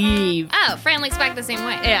believe. Oh, Fran looks back the same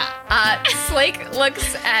way. Yeah. Slake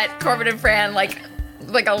looks at Corbin and Fran like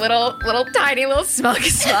a little tiny little smug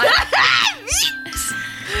smile.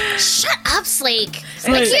 Shut up, Slake.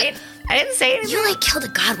 Slake. I didn't say anything. You killed a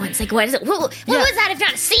god once. What is it? What was that if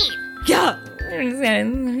not a scene? Yeah.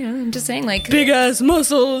 I'm just saying, Big ass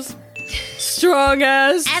muscles. Strong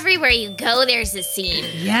ass. Everywhere you go, there's a scene.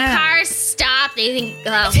 Yeah. Cars stop. They think,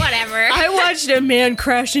 whatever. I watched a man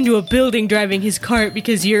crash into a building driving his cart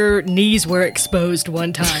because your knees were exposed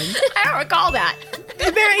one time. I don't recall that.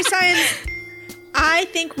 Mary signs, I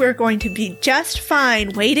think we're going to be just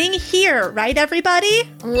fine waiting here, right, everybody?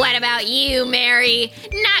 What about you, Mary?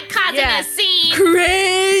 Not causing a scene.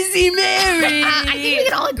 Crazy Mary. I think we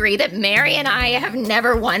can all agree that Mary and I have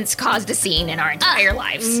never once caused a scene in our entire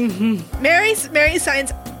lives. Mary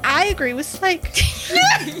Science, I agree with Slake.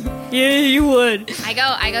 Yeah, you would. I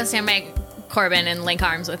go stand by Corbin and link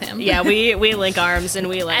arms with him. Yeah, we link arms and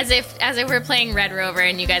we like. As if we're playing Red Rover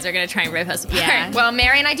and you guys are gonna try and rip us apart. Yeah. Well,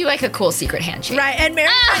 Mary and I do like a cool secret handshake. Right, and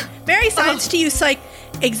Mary Science to you is like,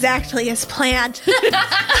 exactly as planned.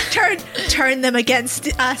 turn them against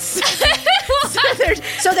us.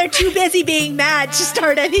 so they're too busy being mad to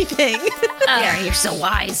start anything. Mary, you're so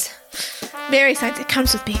wise. Mary Science, it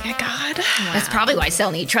comes with being a god. That's probably why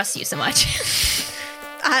Selny trusts you so much.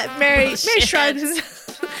 Mary shrugs.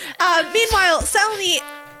 Meanwhile, Selny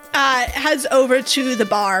heads over to the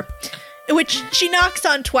bar, which she knocks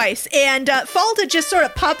on twice, and Falda just sort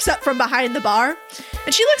of pops up from behind the bar,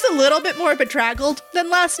 and she looks a little bit more bedraggled than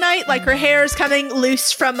last night. Like her hair's coming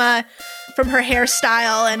loose from her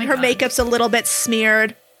hairstyle, and her makeup's a little bit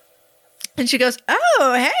smeared. And she goes,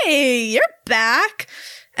 "Oh, hey, you're back."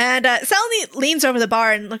 And Selny leans over the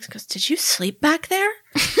bar and goes, "Did you sleep back there?"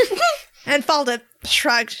 And Falda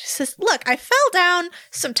shrugged. She says, "Look, I fell down.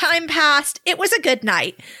 Some time passed. It was a good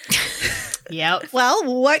night." Yep. Well,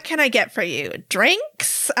 what can I get for you?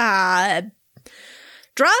 Drinks? Drugs?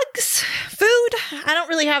 Food? I don't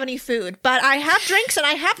really have any food, but I have drinks and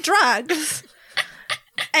I have drugs.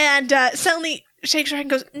 And Selny shakes her head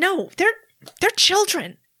and goes, "No, they're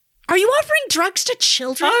children. Are you offering drugs to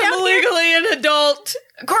children down I'm here?" legally an adult.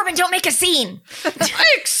 Corbin, don't make a scene.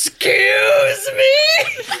 Excuse me.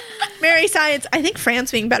 Mary Science, I think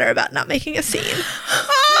Fran's being better about not making a scene.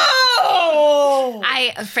 Oh.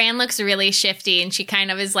 Fran looks really shifty and she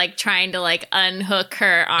kind of is like trying to like unhook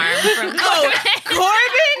her arm from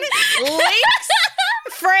Corbin links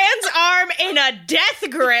Fran's arm in a death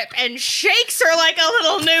grip and shakes her like a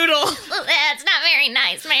little noodle. That's not very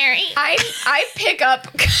nice, Mary. I pick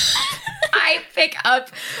up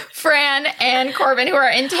Fran and Corbin, who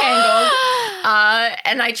are entangled,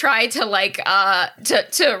 and I try to like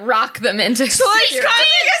to rock them into Like causing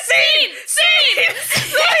a scene!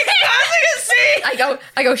 Like causing a scene!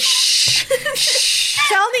 I go shh.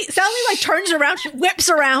 Selmy like turns around, she whips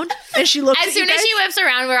around, and she looks As at you soon as guys. she whips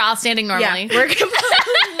around, we're all standing normally. Yeah, we're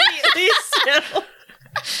completely still.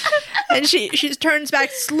 And she turns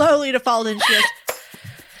back slowly to Falda and she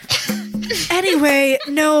goes, "Anyway,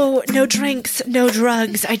 no drinks, no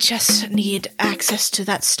drugs. I just need access to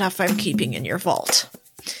that stuff I'm keeping in your vault."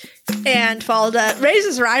 And Falda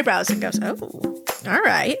raises her eyebrows and goes, "Oh, all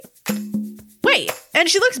right. Wait." And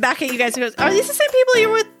she looks back at you guys and goes, "Are these the same people you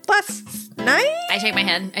were with last night?" I shake my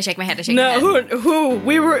head. No, who?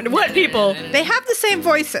 We were what people? They have the same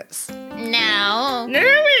voices. No. No,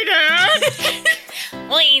 we don't.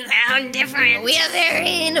 We sound different. We have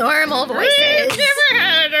very normal voices. Never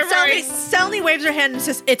had a voice. Selny waves her hand and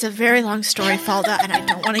says, "It's a very long story, Falda, and I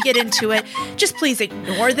don't want to get into it. Just please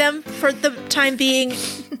ignore them for the time being,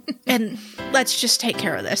 and let's just take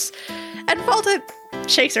care of this." And Falda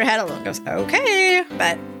shakes her head a little and goes, "Okay,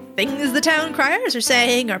 but things the town criers are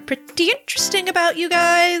saying are pretty interesting about you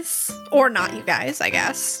guys. Or not you guys, I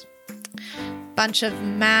guess. Bunch of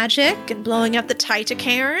magic and blowing up the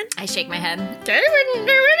Titacairn." I shake my head. They wouldn't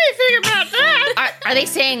do anything about that. Are they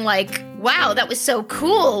saying like, wow, that was so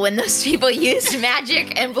cool when those people used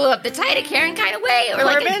magic and blew up the Titacairn kind of way? Or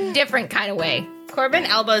like a Corbin? different kind of way? Corbin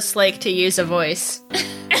elbows Slake to use a voice.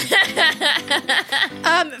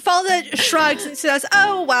 Falda shrugs and says,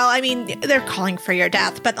 "Oh, well, I mean, they're calling for your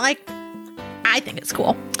death, but, like, I think it's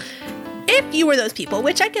cool. If you were those people,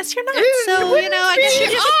 which I guess you're not, so, you know, I guess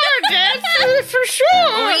you're just..." Dead for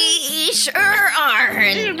sure. We sure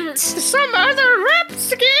aren't. Some other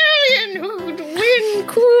rapscallion who'd win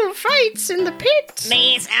cool fights in the pit.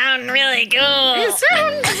 They sound really cool. It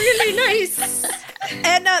sounds really nice.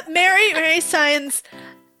 And Mary signs,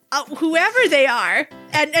 whoever they are,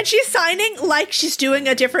 and she's signing like she's doing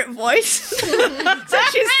a different voice. So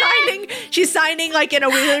she's signing like in a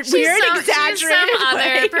weird, exaggerated She's some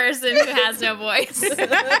way. other person who has no voice.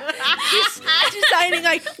 She's signing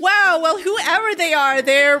like, "Wow, well, whoever they are,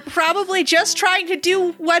 they're probably just trying to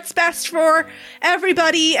do what's best for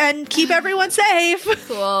everybody and keep everyone safe."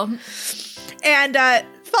 Cool. And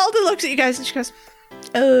Falda looks at you guys and she goes,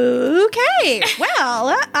 "Okay,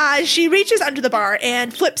 well," she reaches under the bar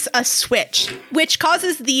and flips a switch, which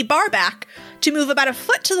causes the bar back to move about a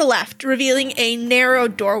foot to the left, revealing a narrow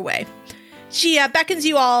doorway. She beckons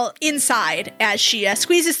you all inside as she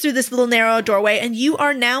squeezes through this little narrow doorway, and you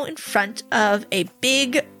are now in front of a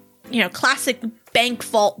big, classic bank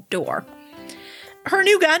vault door. her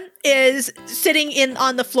new gun is sitting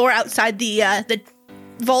on the floor outside the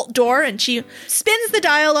vault door, and she spins the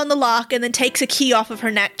dial on the lock and then takes a key off of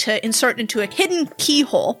her neck to insert into a hidden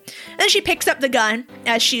keyhole. And then she picks up the gun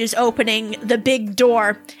as she is opening the big door,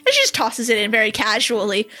 and she just tosses it in very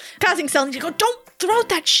casually, causing Selene to go, "Don't throw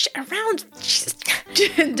that shit around."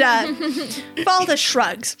 And Falda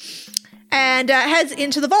shrugs and heads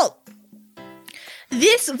into the vault.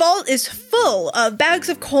 This vault is full of bags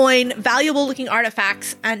of coin, valuable-looking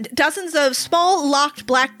artifacts, and dozens of small, locked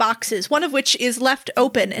black boxes, one of which is left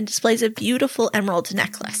open and displays a beautiful emerald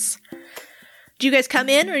necklace. Do you guys come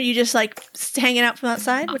in, or are you just, like, hanging out from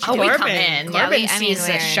outside? What you we doing? come in. Yeah, Corbin I mean, sees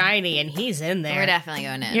we're- a shiny, and he's in there. We're definitely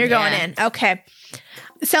going in. You're going Yeah. in. Okay.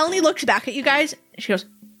 Selene looks back at you guys. She goes,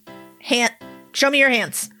 show me your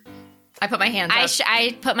hands. I put my hands up.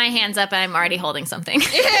 I put my hands up and I'm already holding something.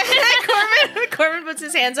 Corbin puts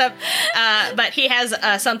his hands up, but he has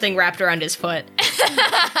something wrapped around his foot.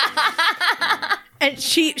 And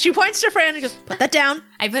she points to Fran and goes, put that down.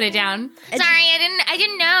 I put it down. Sorry, I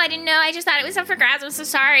didn't know. I just thought it was up for grabs. I'm so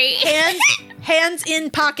sorry. Hands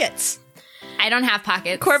in pockets. I don't have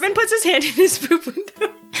pockets. Corbin puts his hand in his poop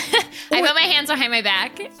window. I put my hands behind my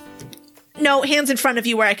back. No, hands in front of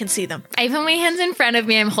you where I can see them. I put my hands in front of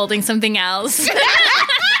me. I'm holding something else.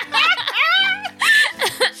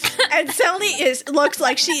 And Selene looks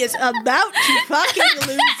like she is about to fucking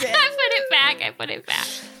lose it. I put it back.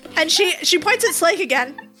 And she points at Slake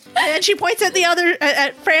again. And then she points at the other,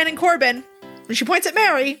 at Fran and Corbin. And she points at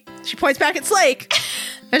Mary. She points back at Slake.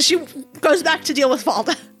 And she goes back to deal with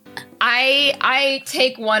Falda. I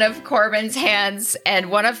take one of Corbin's hands and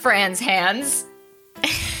one of Fran's hands.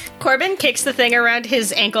 Corbin kicks the thing around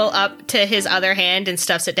his ankle up to his other hand and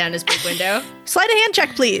stuffs it down his big window. Slide a hand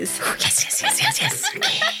check, please. Yes.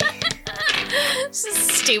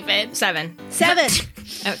 Stupid. 7. 7.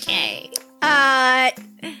 Okay.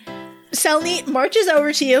 Selene marches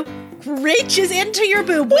over to you, reaches into your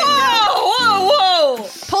boob window. Whoa!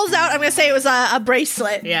 Pulls out, I'm going to say it was a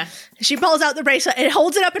bracelet. Yeah. She pulls out the bracelet and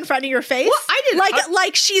holds it up in front of your face. What? I didn't-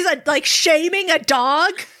 like she's shaming a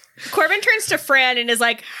dog. Corbin turns to Fran and is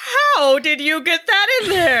like, how did you get that in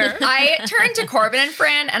there? I turn to Corbin and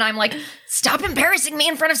Fran and I'm like, stop embarrassing me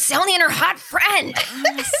in front of Selene and her hot friend.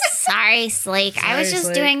 Sorry, Slake. I was just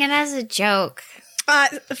Slake. doing it as a joke.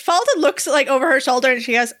 Falda looks like over her shoulder and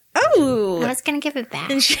she goes, I "Oh." was gonna give it back.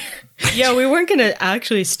 And she, Yeah, we weren't going to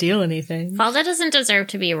actually steal anything. Falda doesn't deserve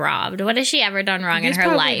to be robbed. What has she ever done wrong in These her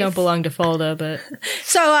probably life? don't belong to Falda, but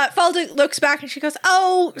so Falda looks back and she goes,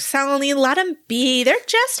 "Oh, Selene, let them be. They're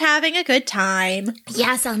just having a good time."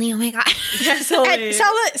 Yeah, Selene. Oh my god. And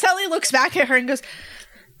Selene looks back at her and goes,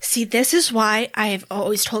 "See, this is why I've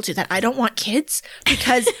always told you that I don't want kids,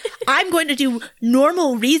 because I'm going to do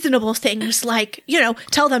normal, reasonable things like,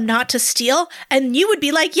 tell them not to steal. And you would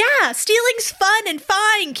be like, yeah, stealing's fun and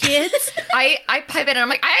fine, kids." I pipe in and I'm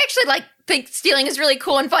like, I actually think stealing is really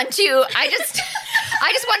cool and fun too. I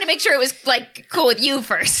just wanted to make sure it was cool with you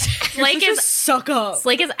first. Slake is suck up.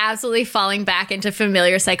 Slake is absolutely falling back into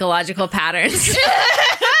familiar psychological patterns.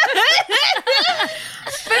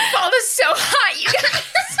 But Falda's so hot, you guys.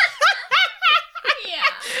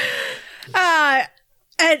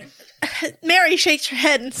 And Mary shakes her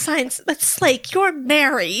head and signs, "But Slake, you're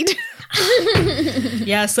married."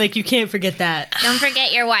 Yes, like you can't forget that. Don't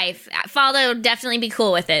forget your wife. Falda would definitely be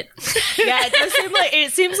cool with it. Yeah,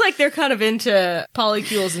 it seems like they're kind of into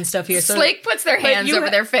polycules and stuff here. So Slake puts their hands you over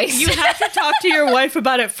their face. you have to talk to your wife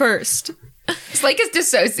about it first. Slake is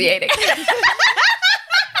dissociating.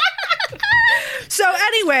 So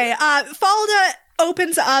anyway, Falda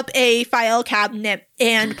opens up a file cabinet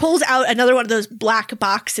and pulls out another one of those black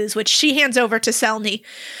boxes, which she hands over to Selene,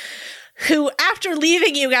 who, after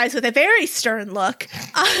leaving you guys with a very stern look,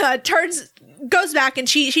 goes back and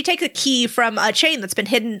she takes a key from a chain that's been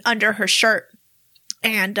hidden under her shirt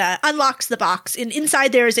and unlocks the box. And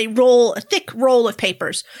inside there is a thick roll of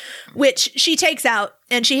papers, which she takes out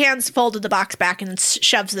and she hands Falda the box back and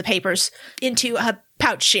shoves the papers into a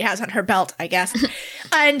pouch she has on her belt, I guess.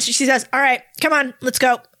 And she says, "All right, come on, let's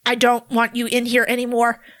go. I don't want you in here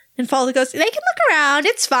anymore." And Falda goes, "They can look around.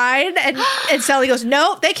 It's fine." And Sally goes,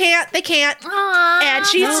 "No, they can't. Aww, And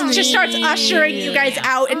she just starts ushering you guys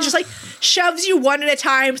out and just shoves you one at a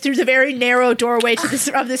time through the very narrow doorway to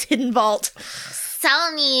this hidden vault.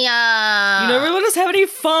 Selene. You never let us have any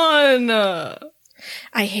fun.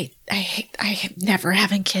 I hate never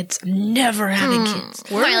having kids. Never having kids.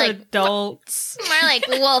 We're More like- adults. More like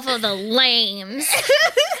Wolf of the Lames.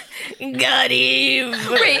 Got him.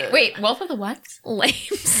 Wait, Wolf of the what?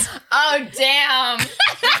 Lames. Oh, damn.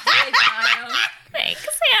 Thanks,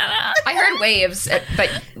 Hannah. I heard waves, but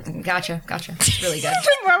gotcha. It's really good.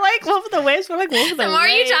 We're like Wolf of the Waves. We're like Wolf of the The more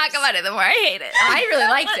you Waves. talk about it, the more I hate it. I really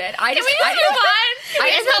liked it. I just Can we just move on? I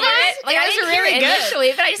didn't hear it. Like, I It was didn't hear really it good.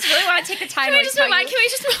 initially, but I just really want to take the time. Can we just move on? Can we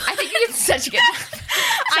just move on? I think you did such a good job.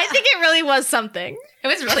 I think it really was something. It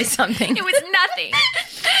was really something. It was nothing.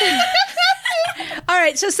 All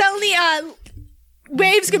right, so Selny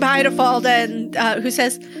waves goodbye to Falda, and who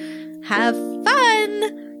says, "Have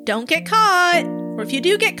fun. Don't get caught. Or if you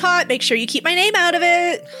do get caught, make sure you keep my name out of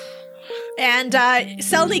it." And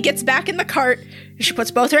Selny gets back in the cart. She puts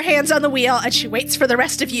both her hands on the wheel, and she waits for the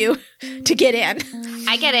rest of you to get in.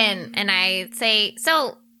 I get in and I say,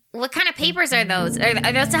 so what kind of papers are those?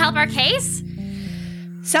 Are those to help our case?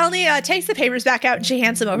 Selny takes the papers back out, and she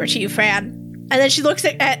hands them over to you, Fran. And then she looks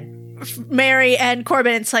at Mary and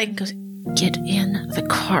Corbin and Slade and goes, "Get in the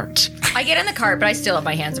cart." I get in the cart, but I still have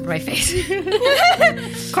my hands over my face.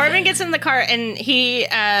 Corbin gets in the cart and he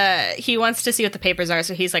wants to see what the papers are,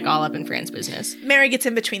 so he's like all up in Fran's business. Mary gets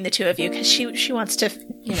in between the two of you because she wants to,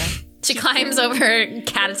 She climbs over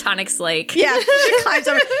Catatonics Lake. Yeah, she climbs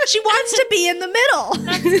over. She wants to be in the middle.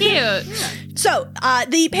 Cute. So,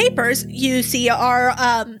 the papers you see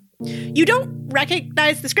are, you don't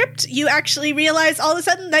recognize the script. You actually realize all of a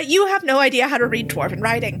sudden that you have no idea how to read Dwarven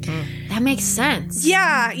writing. That makes sense.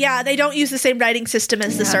 Yeah, they don't use the same writing system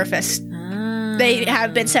as the Surface. They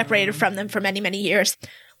have been separated from them for many, many years.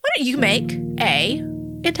 Why don't you make a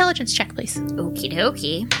intelligence check, please? Okie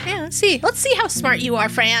dokie. Yeah, let's see. Let's see how smart you are,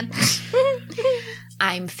 Fran.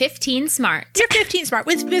 I'm 15 smart. You're 15 smart.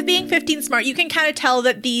 With being 15 smart, you can kind of tell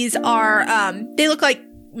that these are, they look like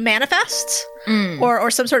manifests or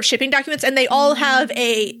some sort of shipping documents, and they all have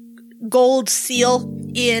a gold seal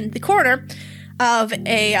in the corner of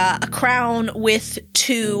a crown with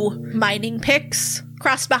 2 mining picks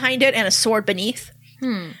crossed behind it and a sword beneath.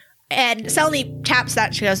 And Selny taps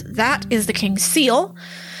that. She goes, "That is the king's seal.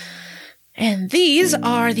 And these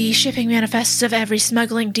are the shipping manifests of every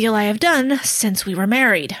smuggling deal I have done since we were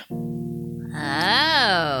married.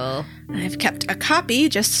 Oh. I've kept a copy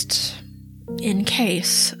just in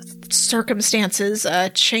case circumstances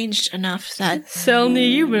changed enough that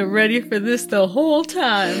Selny, you've been ready for this the whole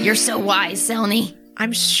time. You're so wise, Selny.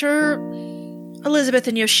 I'm sure Elizabeth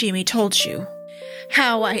and Yoshimi told you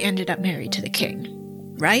how I ended up married to the king,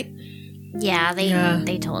 right? Yeah,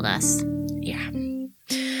 they told us. Yeah.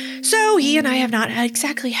 So he and I have not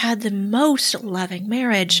exactly had the most loving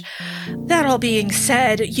marriage. That all being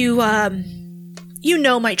said, you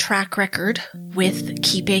know my track record with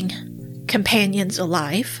keeping companions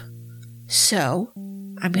alive. So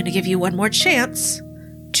I'm going to give you one more chance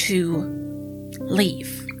to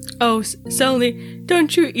leave. Oh, Selny,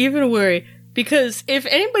 don't you even worry. Because if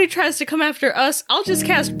anybody tries to come after us, I'll just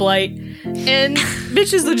cast Blight, and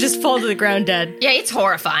bitches will just fall to the ground dead. Yeah, it's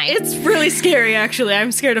horrifying. It's really scary, actually.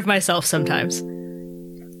 I'm scared of myself sometimes.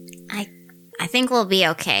 I think we'll be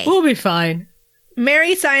okay. We'll be fine.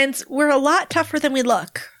 Mary Science, we're a lot tougher than we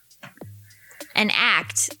look. And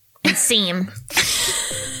act and seem.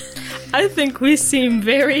 I think we seem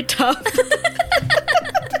very tough.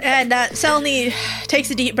 And Selny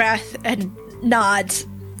takes a deep breath and nods.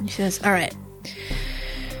 He says, All right,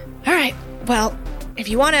 well, if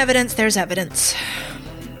you want evidence, there's evidence.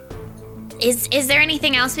 Is there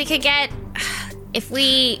anything else we could get? Could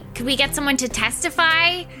we get someone to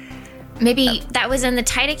testify? Maybe that was in the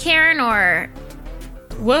Titacairn, or...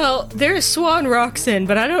 Well, there's Swan Roxon,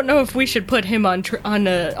 but I don't know if we should put him on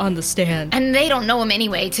the stand. And they don't know him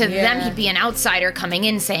anyway. To them, he'd be an outsider coming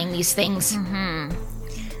in saying these things. I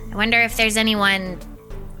wonder if there's anyone...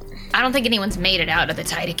 I don't think anyone's made it out of the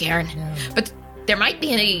Titacairn. No. But there might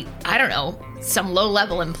be some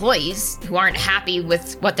low-level employees who aren't happy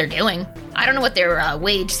with what they're doing. I don't know what their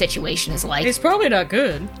wage situation is like. It's probably not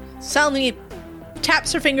good. Selny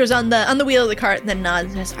taps her fingers on the wheel of the cart and then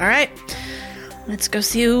nods and says, All right, let's go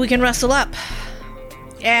see who we can rustle up.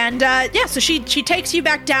 And so she takes you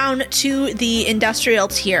back down to the industrial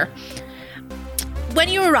tier. When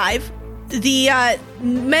you arrive, the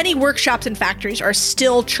many workshops and factories are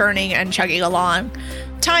still churning and chugging along.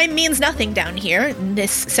 Time means nothing down here in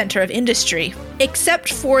this center of industry,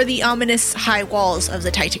 except for the ominous high walls of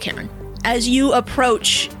the Titacairn. As you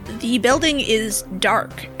approach, the building is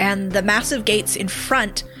dark, and the massive gates in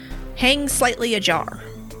front hang slightly ajar.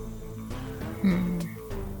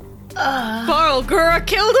 Barl Gura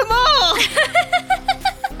killed them all!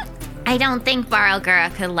 I don't think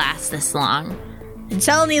Barl-Gura could last this long. And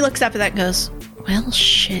Selny looks up at that and goes, Well,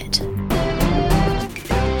 shit.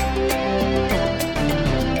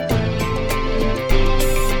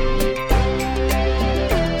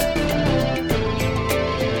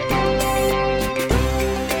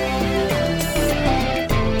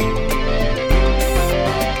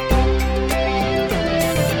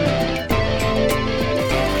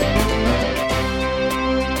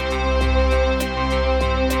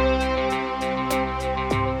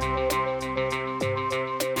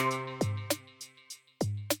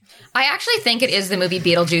 think it is the movie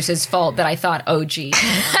Beetlejuice's fault that I thought OG.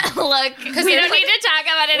 Look, we don't need to talk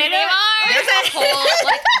about it anymore.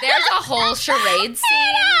 There's a whole charade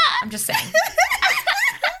scene. I'm just saying.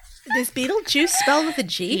 Is Beetlejuice spelled with a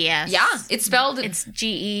G? Yes. Yeah, it's spelled. It's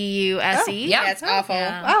Geuse. yeah. That's awful.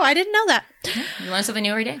 Yeah. Oh, I didn't know that. You learn something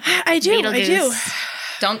new every day. I do. I do. Beetlejuice.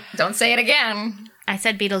 Don't say it again. I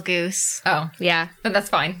said Beetlegoose. Oh, Yeah. but that's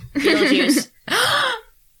fine. Beetlejuice.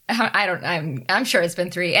 I'm sure it's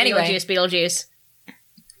been 3. Anyway, Beetlejuice.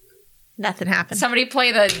 Nothing happened. somebody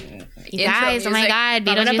play the You guys, oh my music. God,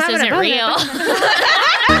 Beetlejuice isn't real.